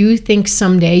that you think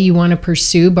someday you want to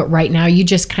pursue, but right now you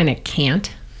just kind of can't?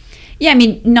 Yeah, I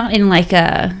mean, not in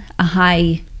a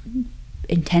high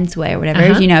intense way or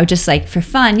whatever, just for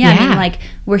fun. Yeah, I mean,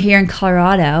 we're here in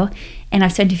Colorado and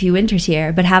I've spent a few winters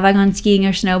here, but have I gone skiing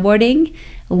or snowboarding?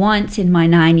 Once in my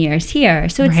 9 years here.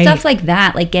 So it's stuff like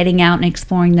that, getting out and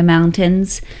exploring the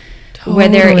mountains. Totally.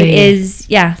 Whether it is,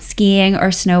 skiing or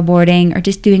snowboarding or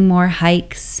just doing more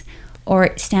hikes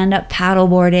or stand-up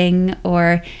paddleboarding,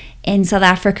 or in South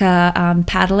Africa,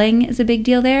 paddling is a big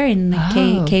deal there in the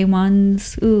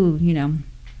K1s. Ooh,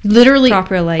 literally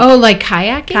proper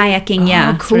kayaking? Kayaking,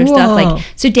 yeah. Cool. Sort of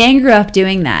stuff so Dan grew up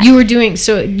doing that. You were doing,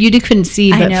 so you couldn't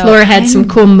see, but Flora had some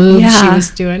cool moves she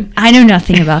was doing. I know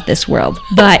nothing about this world,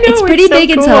 but it's pretty big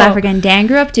so in South Africa, and Dan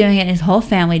grew up doing it and his whole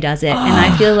family does it. And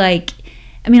I feel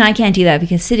I can't do that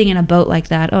because sitting in a boat like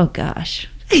that, oh gosh.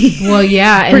 Well,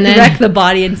 yeah. And then wreck the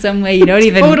body in some way you don't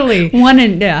even want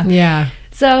to. Yeah.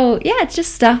 So, it's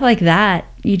just stuff like that.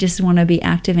 You just want to be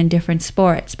active in different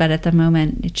sports, but at the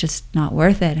moment, it's just not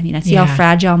worth it. I mean, I see how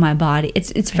fragile my body.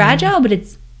 It's fragile, but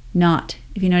it's not,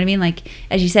 if you know what I mean.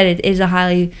 As you said, it is a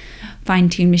highly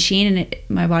fine-tuned machine, and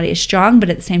my body is strong, but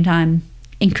at the same time,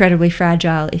 incredibly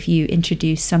fragile if you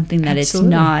introduce something that it's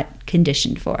not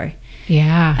conditioned for.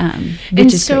 Yeah.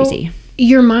 Which is crazy.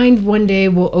 Your mind one day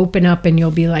will open up and you'll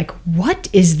be like, what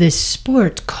is this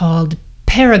sport called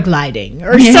paragliding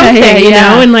or something,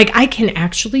 and I can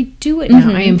actually do it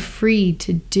now. I am free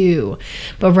to do.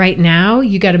 But right now,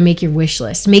 you got to make your wish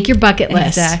list, make your bucket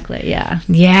list. Exactly, yeah.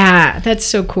 Yeah, that's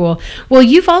so cool. Well,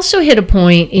 you've also hit a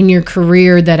point in your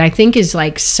career that I think is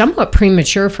somewhat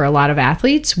premature for a lot of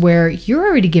athletes where you're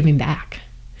already giving back.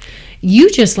 You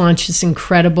just launched this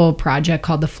incredible project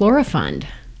called the Flora Fund.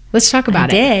 Let's talk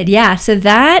about it. I did, yeah. So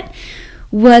that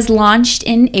was launched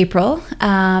in April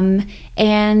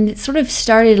and sort of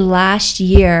started last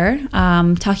year,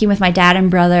 talking with my dad and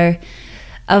brother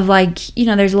of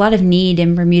there's a lot of need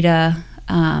in Bermuda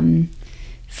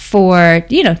for,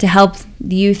 to help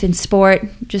the youth in sport,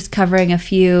 just covering a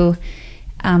few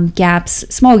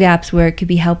small gaps where it could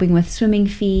be helping with swimming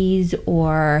fees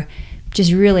or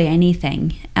just really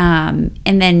anything. And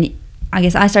then I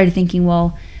guess I started thinking,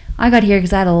 well, I got here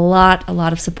because I had a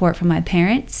lot of support from my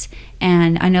parents,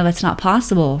 and I know that's not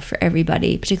possible for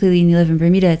everybody, particularly when you live in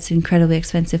Bermuda. It's an incredibly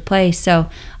expensive place. So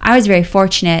I was very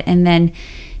fortunate, and then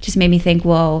just made me think,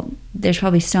 well, there's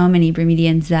probably so many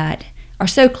Bermudians that are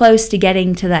so close to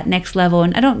getting to that next level.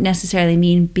 And I don't necessarily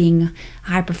mean being a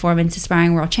high performance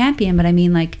aspiring world champion, but I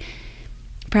mean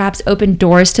perhaps open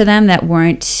doors to them that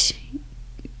weren't,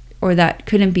 or that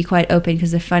couldn't be quite open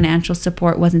because the financial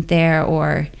support wasn't there,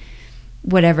 or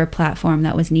whatever platform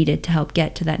that was needed to help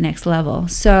get to that next level.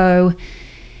 So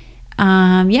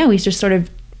we just sort of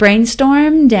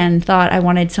brainstormed and thought I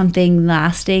wanted something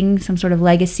lasting, some sort of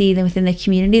legacy within the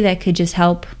community that could just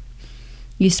help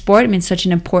use sport. I mean, it's such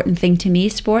an important thing to me,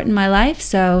 sport in my life.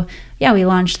 So yeah, we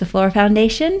launched the Flora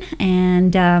Foundation,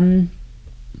 and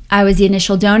I was the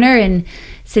initial donor, and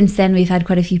since then we've had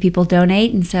quite a few people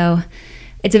donate, and so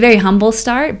it's a very humble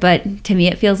start, but to me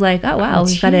it feels like, oh wow,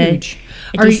 we've got a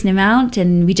decent amount.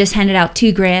 And we just handed out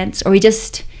 2 grants, or we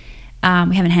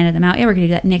haven't handed them out yet. We're going to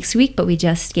do that next week, but we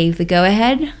just gave the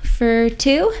go-ahead for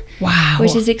 2. Wow.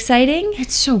 Which is exciting.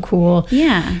 It's so cool.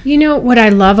 Yeah. You know, what I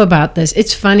love about this,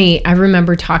 it's funny, I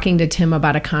remember talking to Tim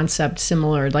about a concept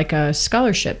similar, like a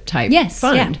scholarship type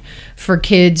fund for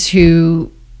kids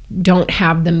who don't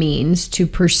have the means to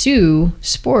pursue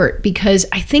sport, because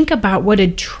I think about what a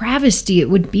travesty it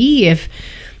would be if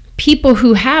people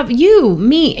who have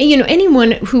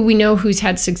anyone who we know who's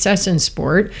had success in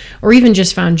sport or even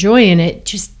just found joy in it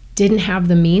just didn't have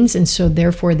the means, and so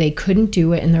therefore they couldn't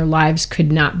do it and their lives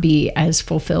could not be as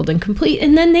fulfilled and complete,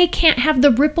 and then they can't have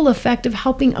the ripple effect of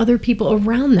helping other people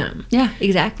around them. Yeah,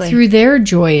 exactly. Through their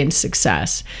joy and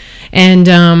success. And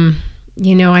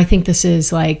I think this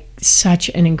is like such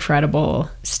an incredible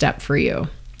step for you.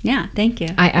 Yeah, thank you.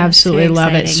 I absolutely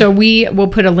love it. So we will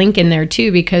put a link in there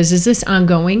too, because is this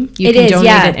ongoing? You can donate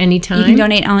at any time? You can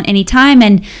donate on any time,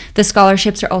 and the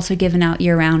scholarships are also given out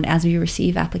year-round as we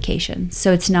receive applications.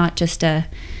 So it's not just a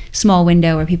small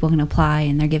window where people can apply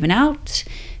and they're given out.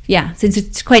 Yeah, since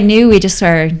it's quite new, we just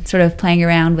are sort of playing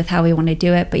around with how we want to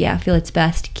do it. But yeah, I feel it's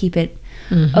best to keep it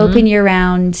open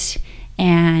year-round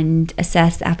and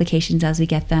assess the applications as we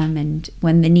get them and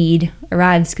when the need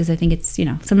arrives, because I think it's,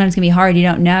 sometimes it can be hard. You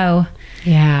don't know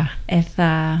if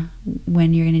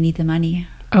when you're going to need the money.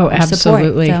 Oh,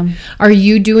 absolutely. Support, so. Are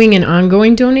you doing an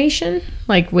ongoing donation,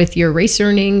 like with your race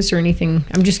earnings or anything?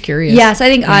 I'm just curious. Yes, I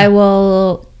think I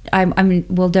will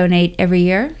donate every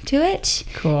year to it.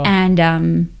 Cool.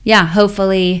 And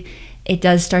hopefully it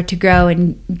does start to grow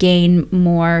and gain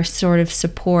more sort of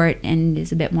support and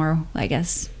is a bit more, I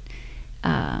guess,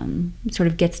 sort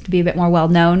of gets to be a bit more well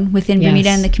known within Bermuda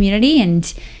and the community,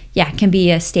 and can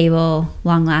be a stable,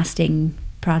 long lasting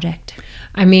project.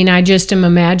 I mean, I just am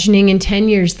imagining in 10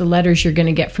 years the letters you're going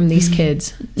to get from these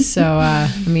kids. So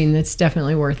it's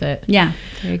definitely worth it. Yeah,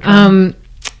 very cool.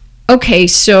 Okay,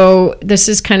 so this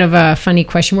is kind of a funny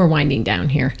question. We're winding down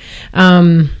here.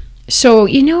 So,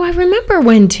 I remember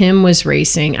when Tim was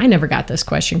racing, I never got this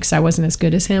question because I wasn't as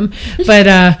good as him, but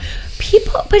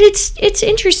it's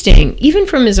interesting, even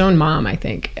from his own mom, I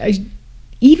think,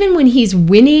 even when he's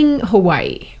winning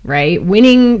Hawaii, right?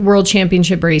 Winning world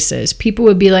championship races, people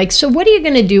would be like, so what are you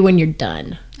going to do when you're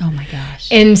done? Oh my gosh.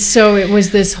 And so it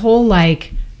was this whole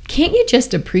can't you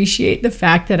just appreciate the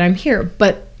fact that I'm here?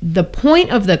 But the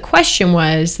point of the question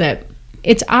was that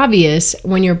it's obvious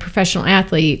when you're a professional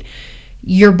athlete,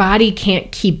 your body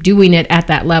can't keep doing it at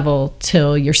that level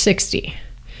till you're 60.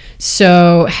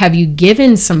 So have you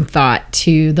given some thought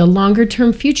to the longer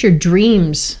term future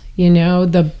dreams,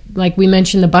 like we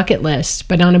mentioned, the bucket list,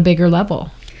 but on a bigger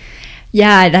level?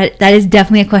 Yeah, that is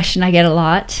definitely a question I get a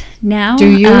lot now. Do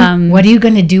you? What are you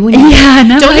going to do when you don't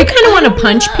you kind of want to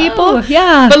punch people?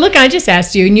 Yeah. But look, I just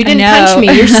asked you and you didn't punch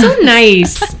me. You're so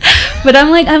nice. But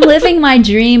I'm I'm living my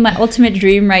dream, my ultimate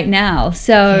dream right now.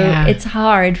 So it's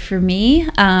hard for me.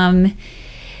 I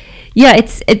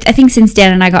think since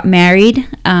Dan and I got married,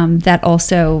 that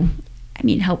also,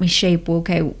 helped me shape,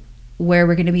 where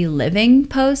we're going to be living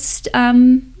post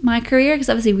my career, because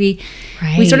obviously we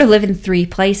sort of live in 3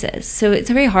 places, so it's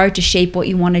very hard to shape what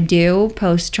you want to do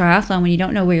post triathlon when you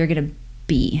don't know where you're going to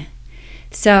be.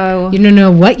 So you don't know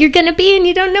what you're going to be and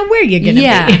you don't know where you're going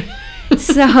to be.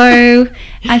 So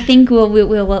I think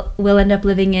we'll end up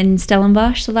living in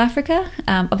Stellenbosch, South Africa.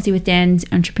 Obviously with Dan's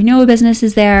entrepreneurial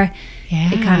businesses there,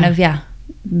 it kind of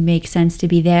makes sense to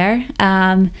be there.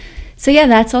 So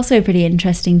that's also pretty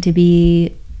interesting to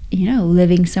be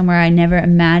living somewhere I never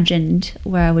imagined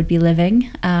where I would be living.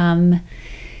 I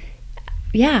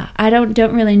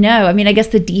don't really know. I guess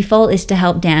the default is to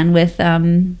help Dan with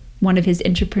one of his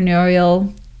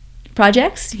entrepreneurial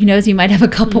projects. Who knows, he might have a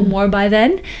couple more by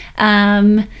then.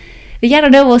 But I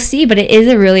don't know, we'll see. But it is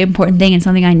a really important thing and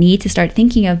something I need to start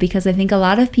thinking of, because I think a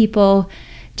lot of people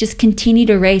just continue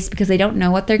to race because they don't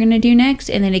know what they're going to do next,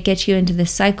 and then it gets you into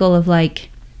this cycle of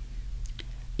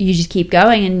you just keep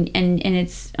going, and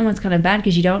it's almost kind of bad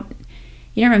because you don't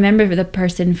remember the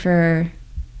person for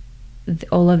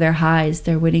all of their highs.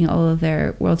 They're winning all of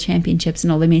their world championships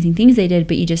and all the amazing things they did,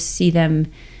 but you just see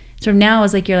them sort of now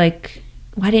as you're like,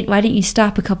 why didn't you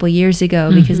stop a couple years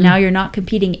ago? Because now you're not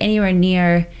competing anywhere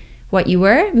near what you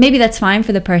were. Maybe that's fine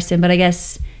for the person, but I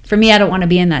guess for me, I don't want to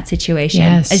be in that situation.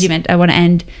 Yes. As you meant, I want to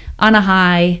end on a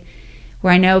high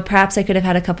where I know perhaps I could have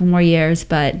had a couple more years,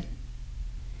 but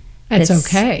that's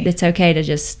okay. It's okay to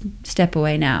just step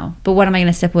away now. But what am I going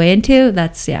to step away into?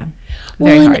 That's,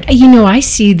 very hard. I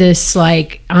see this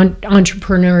like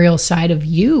entrepreneurial side of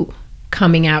you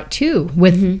coming out too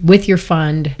with your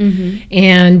fund.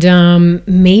 And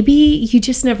maybe you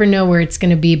just never know where it's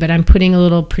going to be, but I'm putting a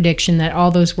little prediction that all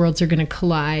those worlds are going to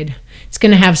collide. It's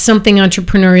going to have something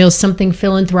entrepreneurial, something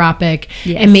philanthropic,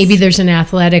 and maybe there's an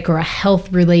athletic or a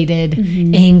health related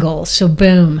angle. So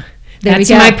boom. That's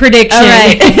my prediction. All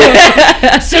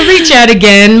right. So reach out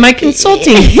again. My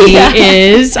consulting fee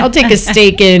is, I'll take a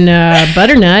steak in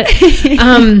butternut.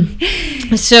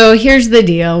 So here's the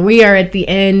deal. We are at the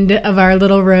end of our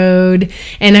little road.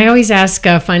 And I always ask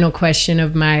a final question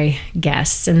of my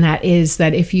guests. And that is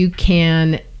that if you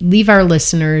can leave our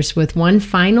listeners with one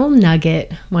final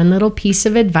nugget, one little piece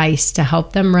of advice to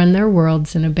help them run their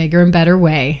worlds in a bigger and better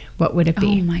way, what would it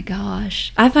be? Oh my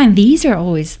gosh. I find these are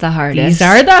always the hardest. These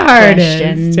are the hardest.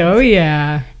 Questions. Oh,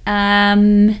 yeah.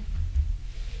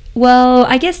 Well,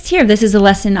 I guess this is a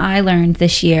lesson I learned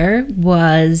this year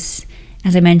was,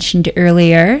 as I mentioned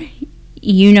earlier,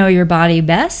 you know your body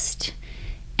best,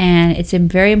 and it's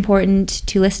very important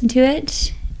to listen to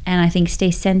it, and I think stay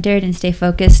centered and stay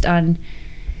focused on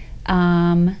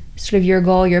sort of your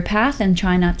goal, your path, and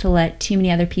try not to let too many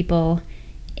other people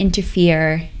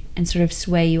interfere and sort of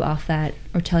sway you off that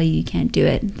or tell you can't do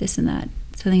it, this and that.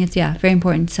 So I think it's, very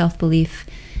important, self-belief,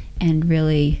 and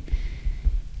really,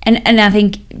 and I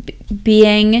think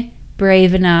being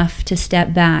brave enough to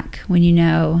step back when you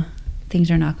know things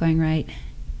are not going right.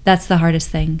 That's the hardest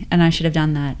thing, and I should have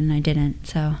done that, and I didn't.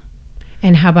 So,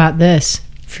 and how about this?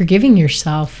 Forgiving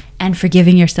yourself. And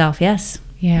forgiving yourself, yes.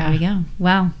 Yeah. There we go.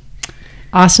 Wow.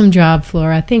 Awesome job,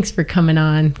 Flora. Thanks for coming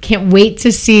on. Can't wait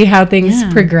to see how things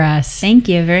progress. Thank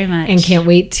you very much. And can't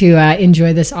wait to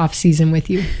enjoy this off season with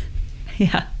you.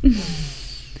 Yeah.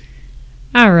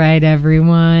 All right,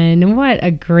 everyone. What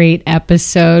a great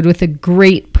episode with a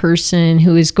great person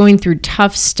who is going through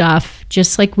tough stuff,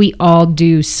 just like we all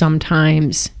do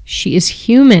sometimes. She is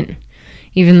human,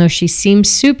 even though she seems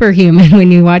superhuman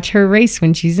when you watch her race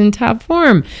when she's in top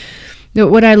form. But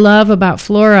what I love about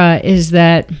Flora is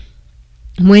that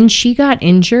when she got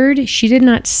injured, she did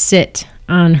not sit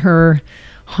on her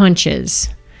haunches.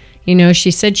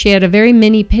 She said she had a very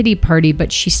mini pity party,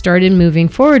 but she started moving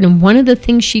forward. And one of the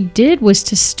things she did was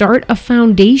to start a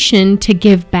foundation to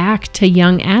give back to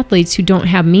young athletes who don't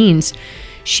have means.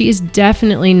 She is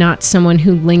definitely not someone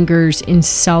who lingers in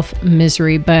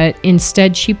self-misery, but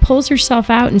instead she pulls herself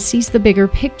out and sees the bigger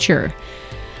picture.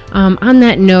 On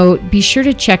that note, be sure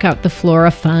to check out the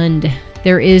Flora Fund.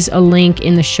 There is a link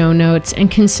in the show notes, and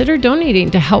consider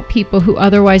donating to help people who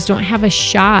otherwise don't have a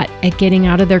shot at getting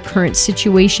out of their current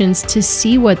situations to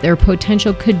see what their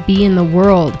potential could be in the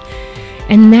world.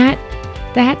 And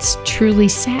that's truly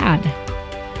sad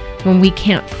when we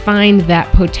can't find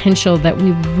that potential that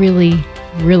we really,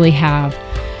 really have.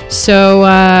 So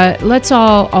let's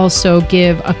all also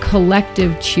give a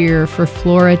collective cheer for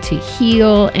Flora to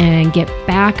heal and get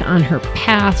back on her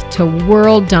path to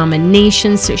world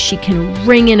domination so she can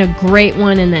ring in a great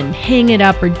one and then hang it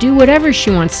up or do whatever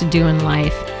she wants to do in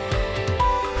life.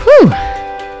 Whew.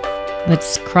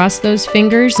 Let's cross those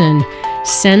fingers and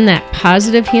send that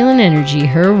positive healing energy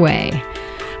her way.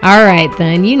 All right,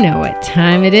 then, you know what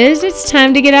time it is. It's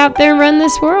time to get out there and run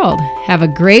this world. Have a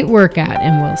great workout,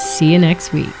 and we'll see you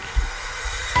next week.